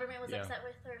her, the government was upset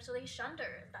with her, so they shunned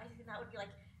her. I think that would be like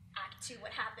Act 2,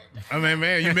 what happened. I mean,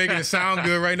 man, you're making it sound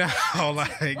good right now.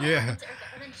 Like, yeah.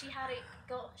 And then she had to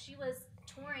go. She was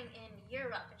touring in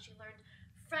Europe, and she learned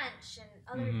French and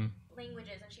other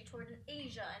languages, and she toured in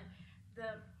Asia, and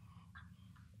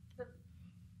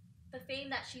the fame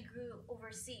that she grew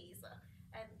overseas,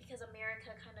 and because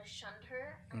America kind of shunned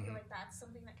her, I feel like that's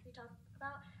something that can be talked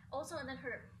about. Also, and then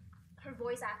her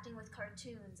voice acting with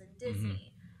cartoons and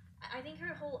Disney. I think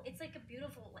it's like a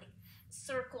beautiful like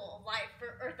circle of life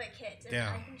for Eartha Kitt, and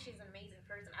I think she's an amazing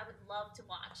person. I would love to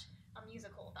watch a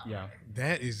musical about her.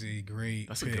 That is a great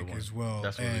pick as well.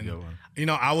 That's a really good one.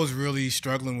 I was really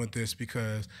struggling with this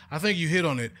because I think you hit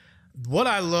on it. What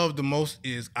I love the most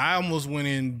is I almost went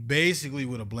in basically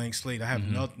with a blank slate. I have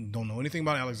don't know anything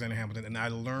about Alexander Hamilton, and I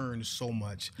learned so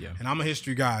much. Yeah. And I'm a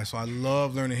history guy, so I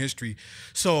love learning history.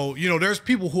 So, there's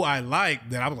people who I like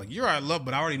that I was like, I love,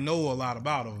 but I already know a lot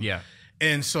about them. Yeah.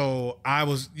 And so I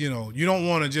was, you don't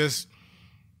want to just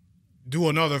do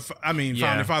another, Founding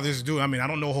Fathers do. I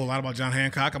don't know a whole lot about John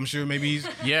Hancock. I'm sure maybe he's,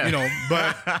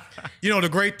 but, the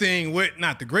great thing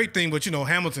not the great thing, but,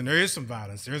 Hamilton, there is some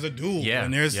violence. There's a duel. Yeah.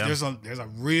 And there's a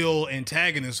real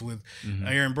antagonist with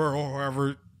Aaron Burr or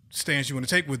whoever stance you want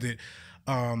to take with it.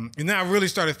 And then I really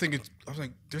started thinking, I was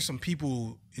like, there's some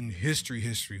people in history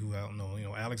who I don't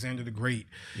know, Alexander the Great,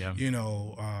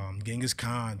 Genghis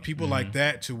Khan, people like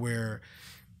that, to where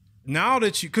now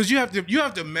that because you have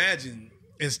to imagine,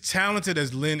 as talented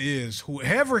as Lin is,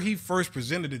 whoever he first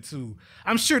presented it to,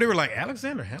 I'm sure they were like,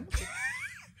 Alexander Hamilton?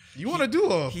 You want to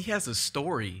do He has a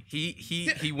story.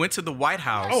 He went to the White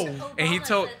House and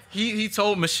he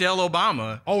told Michelle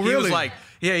Obama. Oh, really? He was like,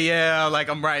 like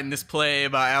I'm writing this play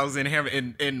about Alexander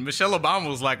Hamilton, and Michelle Obama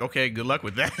was like, okay, good luck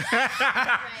with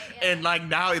that. And like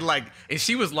now, and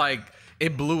she was like,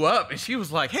 it blew up, and she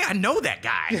was like, "Hey, I know that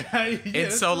guy." Yeah,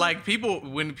 and so like people,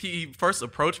 when he first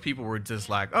approached, people were just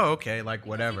like, "Oh, okay, like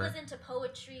whatever." He was into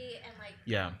poetry and like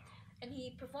and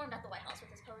he performed at the White House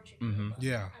with his poetry. Group.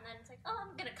 Yeah. And then it's like, oh,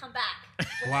 I'm gonna come back.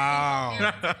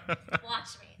 Wow.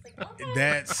 Watch me. It's like, okay.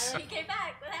 That's- And then he came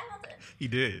back with Hamilton. He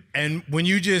did. And when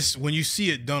you see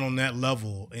it done on that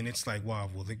level, and it's like, wow,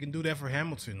 well, they can do that for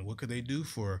Hamilton. What could they do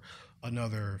for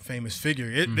another famous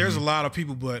figure? There's a lot of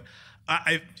people, but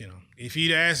I if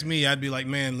he'd asked me, I'd be like,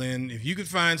 man, Lin, if you could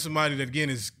find somebody that again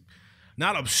is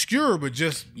not obscure, but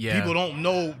just people don't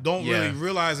really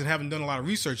realize and haven't done a lot of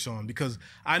research on, because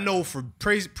I know for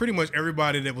pretty much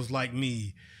everybody that was like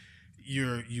me,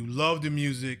 you love the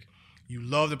music. You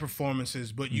love the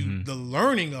performances, but the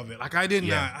learning of it. Like I did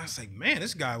not. I was like, man,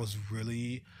 this guy was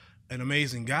really an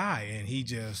amazing guy, and he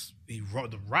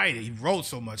wrote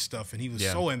so much stuff, and he was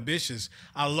so ambitious.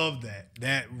 I love that.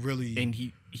 That really, and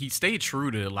he stayed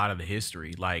true to a lot of the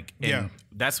history. Like, and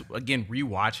that's again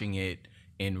rewatching it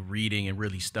and reading and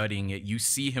really studying it. You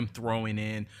see him throwing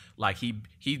in like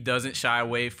he doesn't shy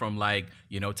away from like,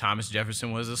 Thomas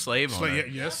Jefferson was a slave owner.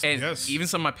 Yes, and yes. even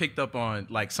something I picked up on,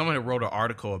 like someone had wrote an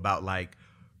article about like,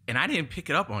 and I didn't pick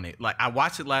it up on it. Like I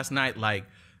watched it last night. Like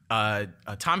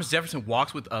Thomas Jefferson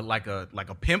walks with like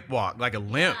a pimp walk, like a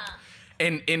limp.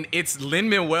 And it's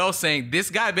Lin-Manuel saying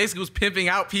this guy basically was pimping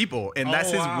out people, and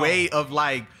that's his way of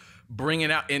like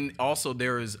bringing out. And also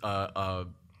there is a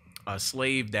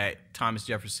slave that Thomas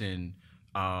Jefferson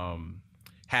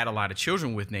had a lot of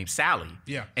children with named Sally.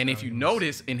 Yeah. And if you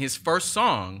notice in his first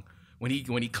song, when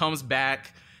he comes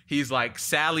back, he's like,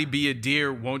 "Sally, be a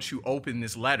dear, won't you open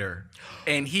this letter?"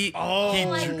 And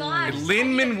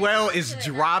Lin-Manuel is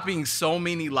dropping so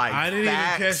many like I didn't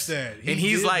facts, even catch that.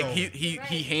 He's like,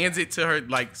 he hands it to her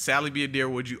like, "Sally, be a dear,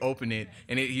 would you open it?"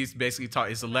 And he's basically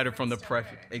it's a letter from the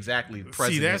president.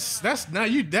 See,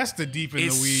 that's the deep in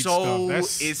the weeds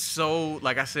stuff. It's so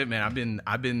like I said, man.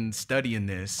 I've been studying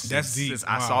this. That's deep. Since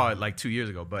I saw it like 2 years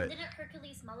ago. But didn't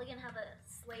Hercules Mulligan have a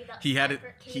slave that he had it?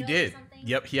 for Cato He did. or something?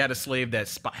 Yep, he had a slave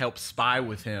that helped spy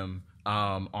with him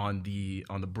on the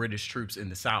British troops in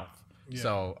the South. Yeah.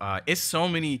 So it's so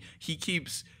many.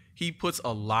 He puts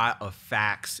a lot of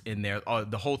facts in there.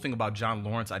 The whole thing about John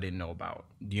Lawrence I didn't know about.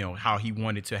 How he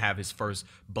wanted to have his first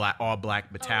all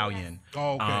black battalion.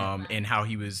 And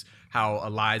how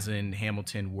Eliza and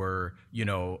Hamilton were,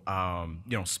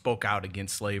 spoke out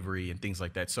against slavery and things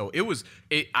like that. So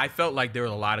I felt like there were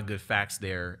a lot of good facts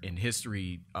there in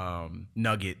history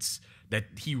nuggets that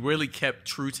he really kept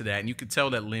true to that. And you could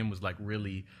tell that Lin was like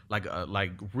really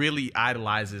really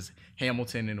idolizes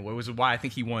Hamilton in a way, which is why I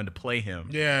think he wanted to play him.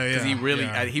 Yeah, yeah. Because he really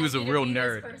he was a real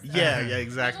nerd. Yeah,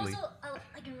 exactly. Also,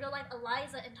 like in real life,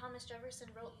 Eliza and Thomas Jefferson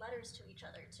wrote letters to each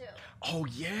other too. Oh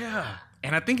yeah.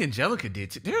 And I think Angelica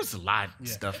did too. There's a lot of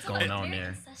stuff going on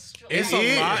there. It's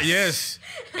a lot, yes.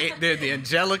 The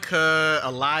Angelica,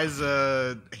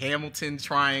 Eliza, Hamilton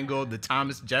triangle, the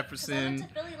Thomas Jefferson. I went to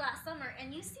Philly last summer,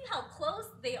 and you see how close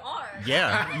they are.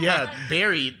 Yeah,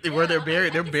 buried. Where they're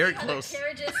buried, they're buried close.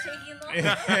 Carriages taking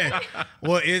them.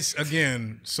 Well, it's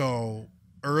again so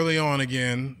early on.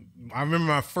 Again, I remember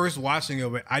my first watching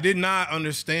of it. I did not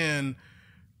understand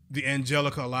the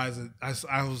Angelica Eliza.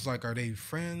 I was like, are they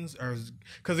friends? Or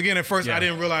because again, at first I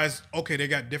didn't realize. Okay, they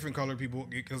got different colored people.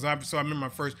 Because I remember my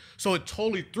first. So it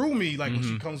totally threw me. Like when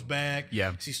she comes back,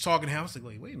 she's talking to him. I was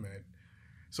like, wait a minute.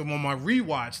 So on my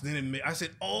rewatch, then I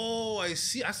said, "Oh, I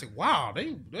see." I said, "Wow,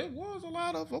 there was a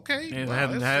lot of okay." Wow,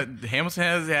 Hamilton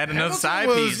has had another side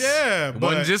piece. Yeah, it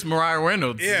wasn't just Mariah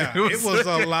Reynolds. Yeah, it was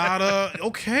a lot of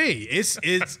okay. It's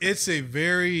there's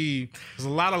a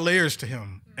lot of layers to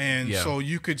him, and so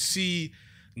you could see,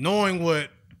 knowing what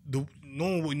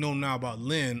we know now about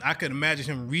Lin, I could imagine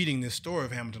him reading this story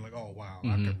of Hamilton, like, "Oh wow,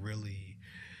 I could really,"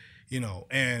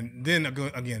 and then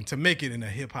again to make it in a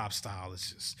hip hop style,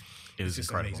 it's just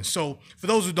incredible. Amazing. So for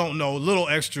those who don't know, a little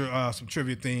extra some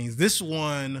trivia things. This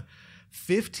won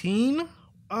 15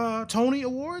 Tony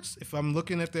Awards, if I'm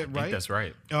looking at that right. I think that's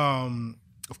right.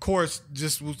 Of course,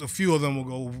 just a few of them will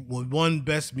go with one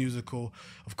Best Musical.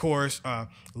 Of course,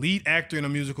 lead actor in a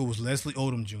musical was Leslie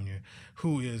Odom Jr.,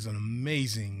 who is an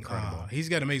amazing. He's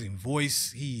got an amazing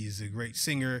voice. He is a great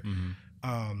singer.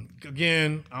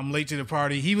 Again, I'm late to the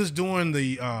party. He was doing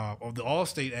the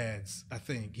Allstate ads. I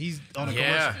think he's on a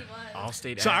commercial.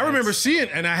 Allstate ads. So I remember seeing,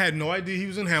 and I had no idea he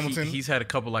was in Hamilton. He's had a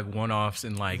couple like one-offs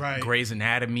in like Grey's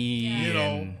Anatomy.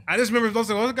 I just remember those.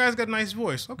 Oh, the guy's got a nice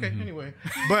voice. Okay, anyway,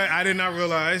 but I did not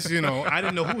realize. I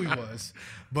didn't know who he was.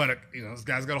 But this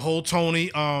guy's got a whole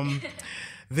Tony.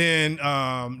 Then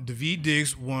Daveed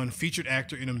Diggs won featured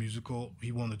actor in a musical.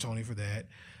 He won the Tony for that.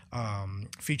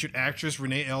 Featured actress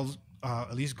Renee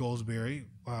Elise Goldsberry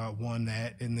won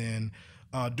that, and then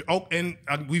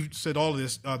we've said all of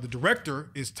this. The director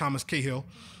is Thomas Cahill,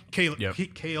 who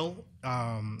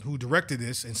directed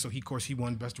this, and so of course he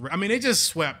won best director. I mean, they just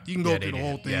swept. You can go through the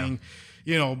whole thing.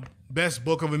 You know, best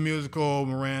book of a musical,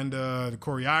 Miranda. The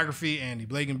choreography, Andy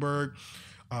Blankenberg.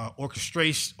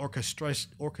 Orchestration.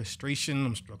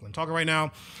 I'm struggling talking right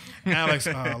now. Alex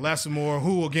Lassimore,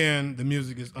 who again, the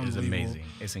music is unbelievable. It's amazing.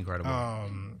 It's incredible.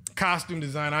 Costume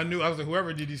design. I was like,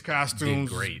 whoever did these costumes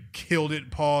did great. Killed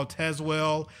it. Paul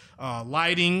Tazwell.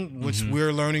 Lighting, which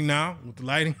we're learning now with the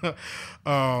lighting.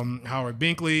 Howard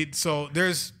Binkley. So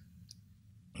there's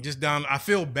just down. I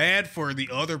feel bad for the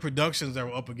other productions that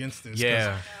were up against this.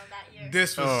 Yeah.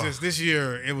 This was just this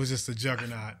year. It was just a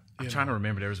juggernaut. I'm trying to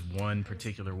remember. There was one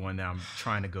particular one that I'm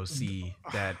trying to go see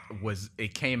that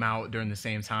it came out during the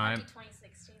same time.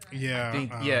 2016, right? Yeah. I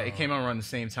think, it came out around the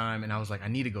same time, and I was like, I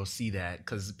need to go see that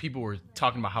because people were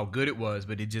talking about how good it was,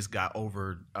 but it just got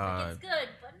over. It's good,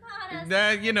 but not as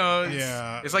that, you know,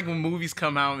 Yeah. it's like when movies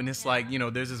come out and it's like, you know,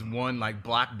 there's this one like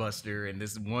blockbuster and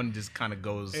this one just kind of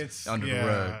goes under the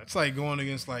rug. It's like going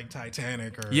against like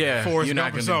Titanic or Yeah, Forrest you're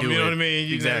not Gump or gonna something. do You know it. what I mean?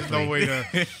 There's Exactly. no way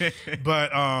to.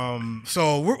 But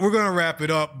so we're gonna wrap it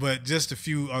up, but just a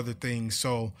few other things.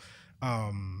 So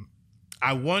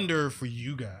I wonder for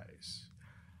you guys,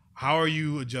 how are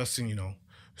you adjusting? You know,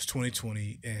 it's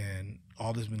 2020 and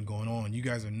all that's been going on. You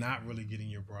guys are not really getting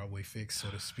your Broadway fix, so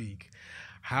to speak.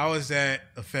 How is that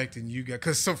affecting you guys?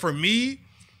 Because so for me,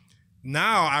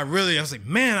 now I was like,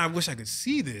 man, I wish I could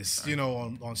see this, you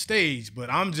know, on stage,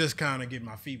 but I'm just kind of getting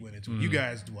my feet wet into it. You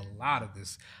guys do a lot of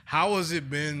this. How has it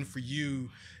been for you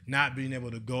not being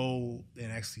able to go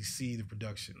and actually see the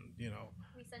production, you know?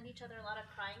 We send each other a lot of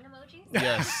crying emojis.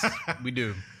 Yes, we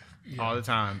do all the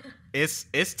time. It's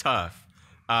tough.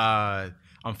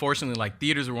 Unfortunately, like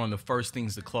theaters are one of the first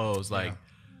things to close. Like,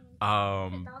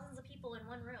 Thousands of people in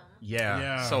one room.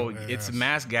 Yeah, so yes. it's a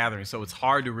mass gathering. So it's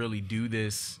hard to really do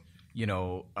this, you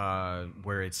know,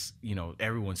 where it's, you know,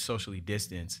 everyone's socially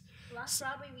distanced. The last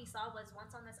Broadway we saw was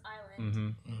Once on This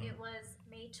Island. It was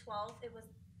May 12th. It was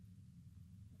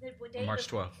the day March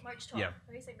 12th. March 12th. Yeah.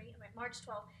 What did I say? March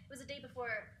 12th. It was the day before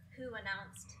WHO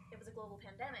announced it was a global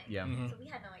pandemic. Yeah. So we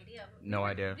had no idea. No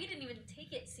idea. We didn't even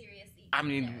take it seriously. I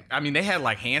mean, they had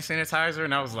like hand sanitizer,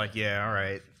 and I was like, yeah, all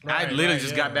right. I literally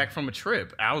just got back from a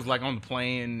trip. I was like on the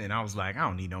plane, and I was like, I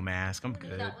don't need no mask. I'm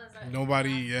good.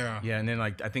 Nobody, Yeah, and then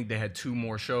like I think they had 2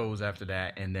 more shows after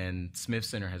that, and then Smith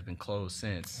Center has been closed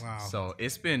since. Wow. So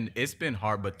it's been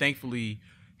hard, but thankfully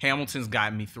Hamilton's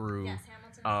got me through. Yes,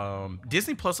 Hamilton.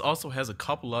 Disney Plus also has a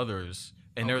couple others,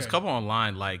 and there's a couple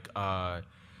online. Like,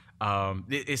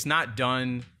 it's not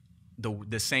done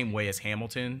the same way as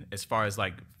Hamilton as far as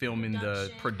like filming the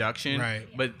production. Right.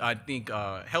 But I think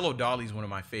Hello Dolly is one of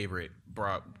my favorite,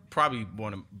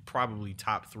 probably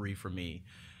top 3 for me.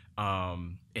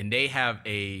 And they have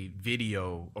a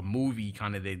movie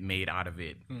kind of they made out of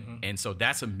it. And so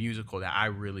that's a musical that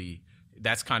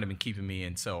that's kind of been keeping me.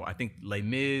 And so I think Les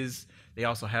Mis, they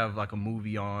also have like a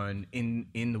movie on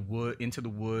Into the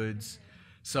Woods.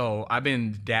 So I've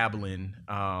been dabbling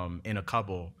in a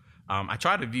couple. I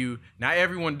try to view. Not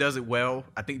everyone does it well.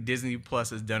 I think Disney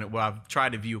Plus has done it well. I've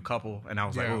tried to view a couple, and I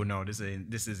was like, "Oh no, this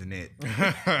isn't it."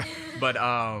 But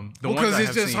because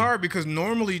it's just hard because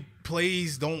normally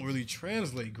plays don't really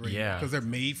translate great. Yeah. Because they're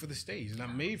made for the stage, they're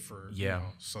not made for you know.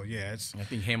 So yeah, it's. I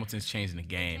think Hamilton's changing the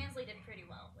game. Translated pretty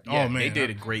well. Yeah, oh man, they did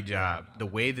a great job. The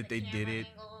way that they did Camera it.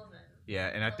 angles and Yeah,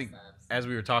 and I think close-ups. as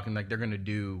we were talking, like they're gonna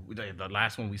do the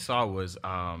last one we saw was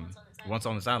Once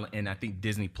on This Island, and I think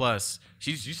Disney Plus.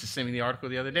 She used to send me the article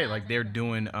the other day. Like they're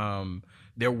doing,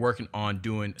 they're working on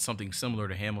doing something similar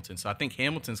to Hamilton. So I think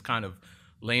Hamilton's kind of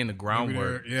laying the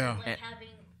groundwork. Yeah. Like having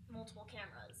multiple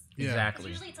cameras. Yeah. Exactly.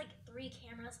 Usually it's like 3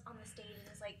 cameras on the stage and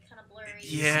it's like kind of blurry.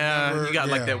 Yeah, you got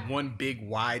like Yeah. that one big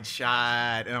wide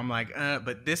shot, and I'm like,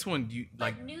 but this one,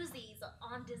 Like Newsies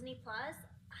on Disney Plus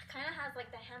kind of has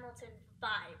like the Hamilton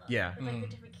vibe. Yeah. With like the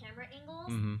different camera angles.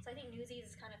 So I think Newsies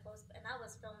is kind of close, and that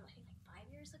was filmed I think like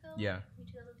 5 years ago. Yeah. In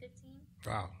 2015.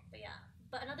 Wow. But yeah.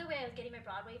 But another way of getting my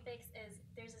Broadway fix is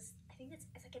there's this. I think it's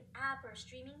like an app or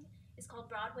streaming. It's called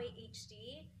Broadway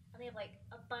HD, and they have like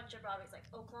a bunch of Broadways like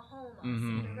Oklahoma,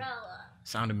 Cinderella,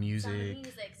 Sound of Music.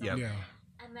 so Yep. Yeah.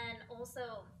 and then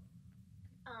also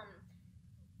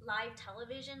live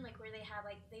television, like where they have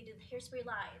like they did Hairspray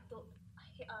Live,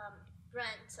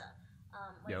 Rent,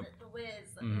 what is it, The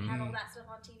Wiz, like, they have all that stuff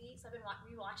on TV. So I've been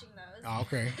rewatching those. Oh,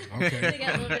 okay. to Okay.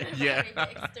 get a little bit of Yeah.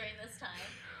 Broadway fix during this time.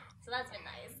 So that's been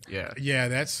nice. Yeah. Yeah,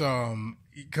 that's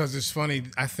because it's funny.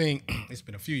 I think it's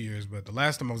been a few years, but the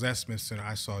last time I was at Smith Center,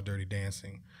 I saw Dirty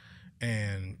Dancing,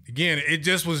 And again, it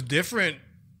just was different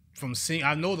from seeing.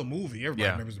 I know the movie, everybody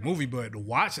remembers the movie, but to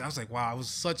watch it, I was like, wow, it was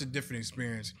such a different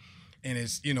experience. And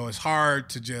it's, you know, it's hard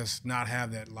to just not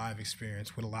have that live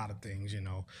experience with a lot of things, you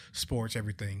know, sports,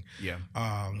 everything. Yeah.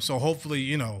 So hopefully,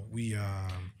 you know, we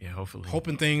hopefully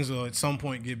hoping things will at some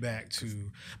point get back to.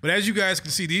 But as you guys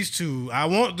can see, these two, I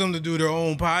want them to do their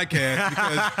own podcast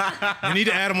because they need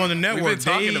to add them on the network. We've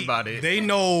been talking about it. They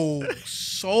know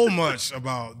so much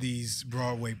about these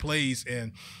Broadway plays,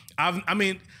 and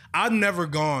I've never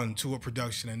gone to a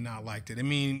production and not liked it. I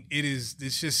mean, it's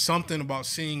just something about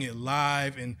seeing it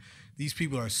live, and these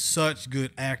people are such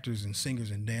good actors and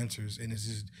singers and dancers, and it's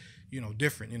just, you know,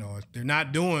 different. You know, they're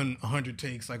not doing 100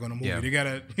 takes like on a movie. Yeah.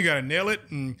 You gotta nail it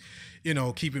and, you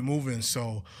know, keep it moving.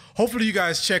 So hopefully you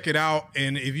guys check it out.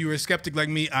 And if you're a skeptic like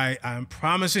me, I'm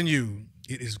promising you,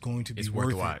 it is going to be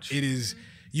worth to watch. It is.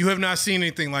 You have not seen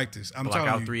anything like this. I'm telling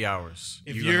you. Block out 3 hours.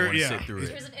 If you're gonna sit through it.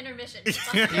 Here's an intermission.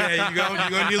 Yeah, you're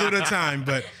gonna need a little time,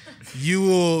 but you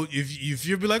will. If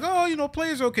you'll be like, oh, you know,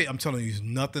 players are okay. I'm telling you, it's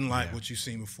nothing like what you've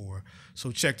seen before.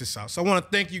 So check this out. So I want to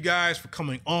thank you guys for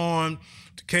coming on.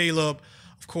 To Caleb,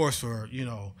 of course, for, you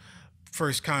know,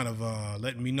 first kind of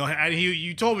letting me know.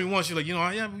 You told me once, you're like, you know,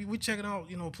 yeah, we checking out,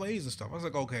 you know, plays and stuff. I was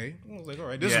like, okay. I was like, all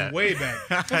right, this is way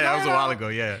back. That was a while ago,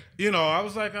 yeah. You know, I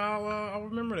was like, I'll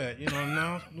remember that. You know,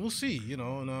 now we'll see. You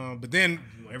know, and but then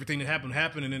everything that happened,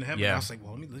 and then it happened. I was like,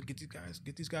 well, let me get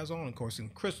these guys on. Of course,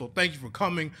 and Crystal, thank you for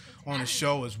coming on the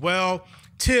show as well.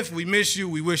 Tiff, we miss you.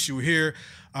 We wish you were here.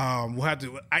 We'll have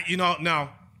to,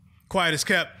 now, quiet as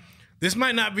kept. This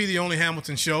might not be the only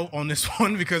Hamilton show on this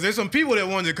one because there's some people that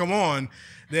wanted to come on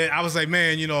that I was like,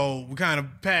 man, you know, we kind of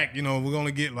packed, you know, we're going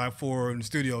to get like 4 in the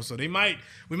studio. So we might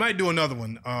do another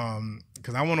one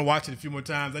because I want to watch it a few more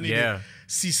times. I need to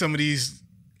see some of these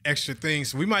extra things.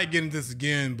 So we might get into this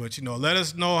again, but, you know, let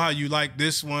us know how you like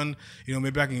this one. You know,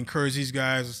 maybe I can encourage these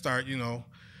guys to start, you know,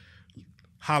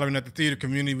 hollering at the theater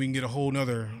community. We can get a whole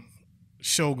nother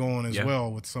show going as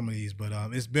well with some of these. But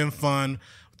it's been fun.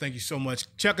 Thank you so much.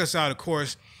 Check us out, of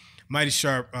course, Mighty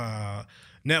Sharp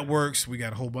Networks. We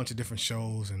got a whole bunch of different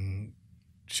shows and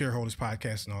shareholders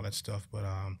podcasts and all that stuff. But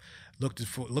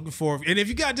looking forward. And if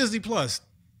you got Disney Plus,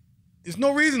 there's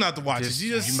no reason not to watch it.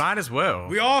 You might as well.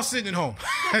 We all sitting at home.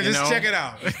 Just check it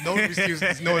out. No excuse.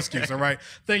 No excuse. All right.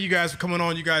 Thank you guys for coming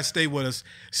on. You guys stay with us.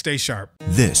 Stay sharp.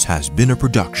 This has been a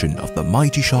production of the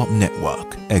Mighty Sharp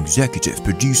Network. Executive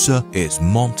producer is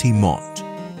Monty Mont.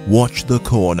 Watch the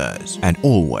corners and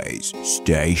always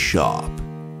stay sharp.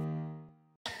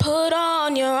 Put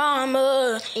on your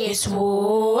armor, it's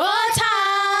war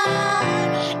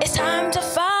time. It's time to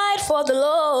fight for the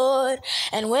Lord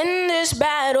and win this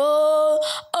battle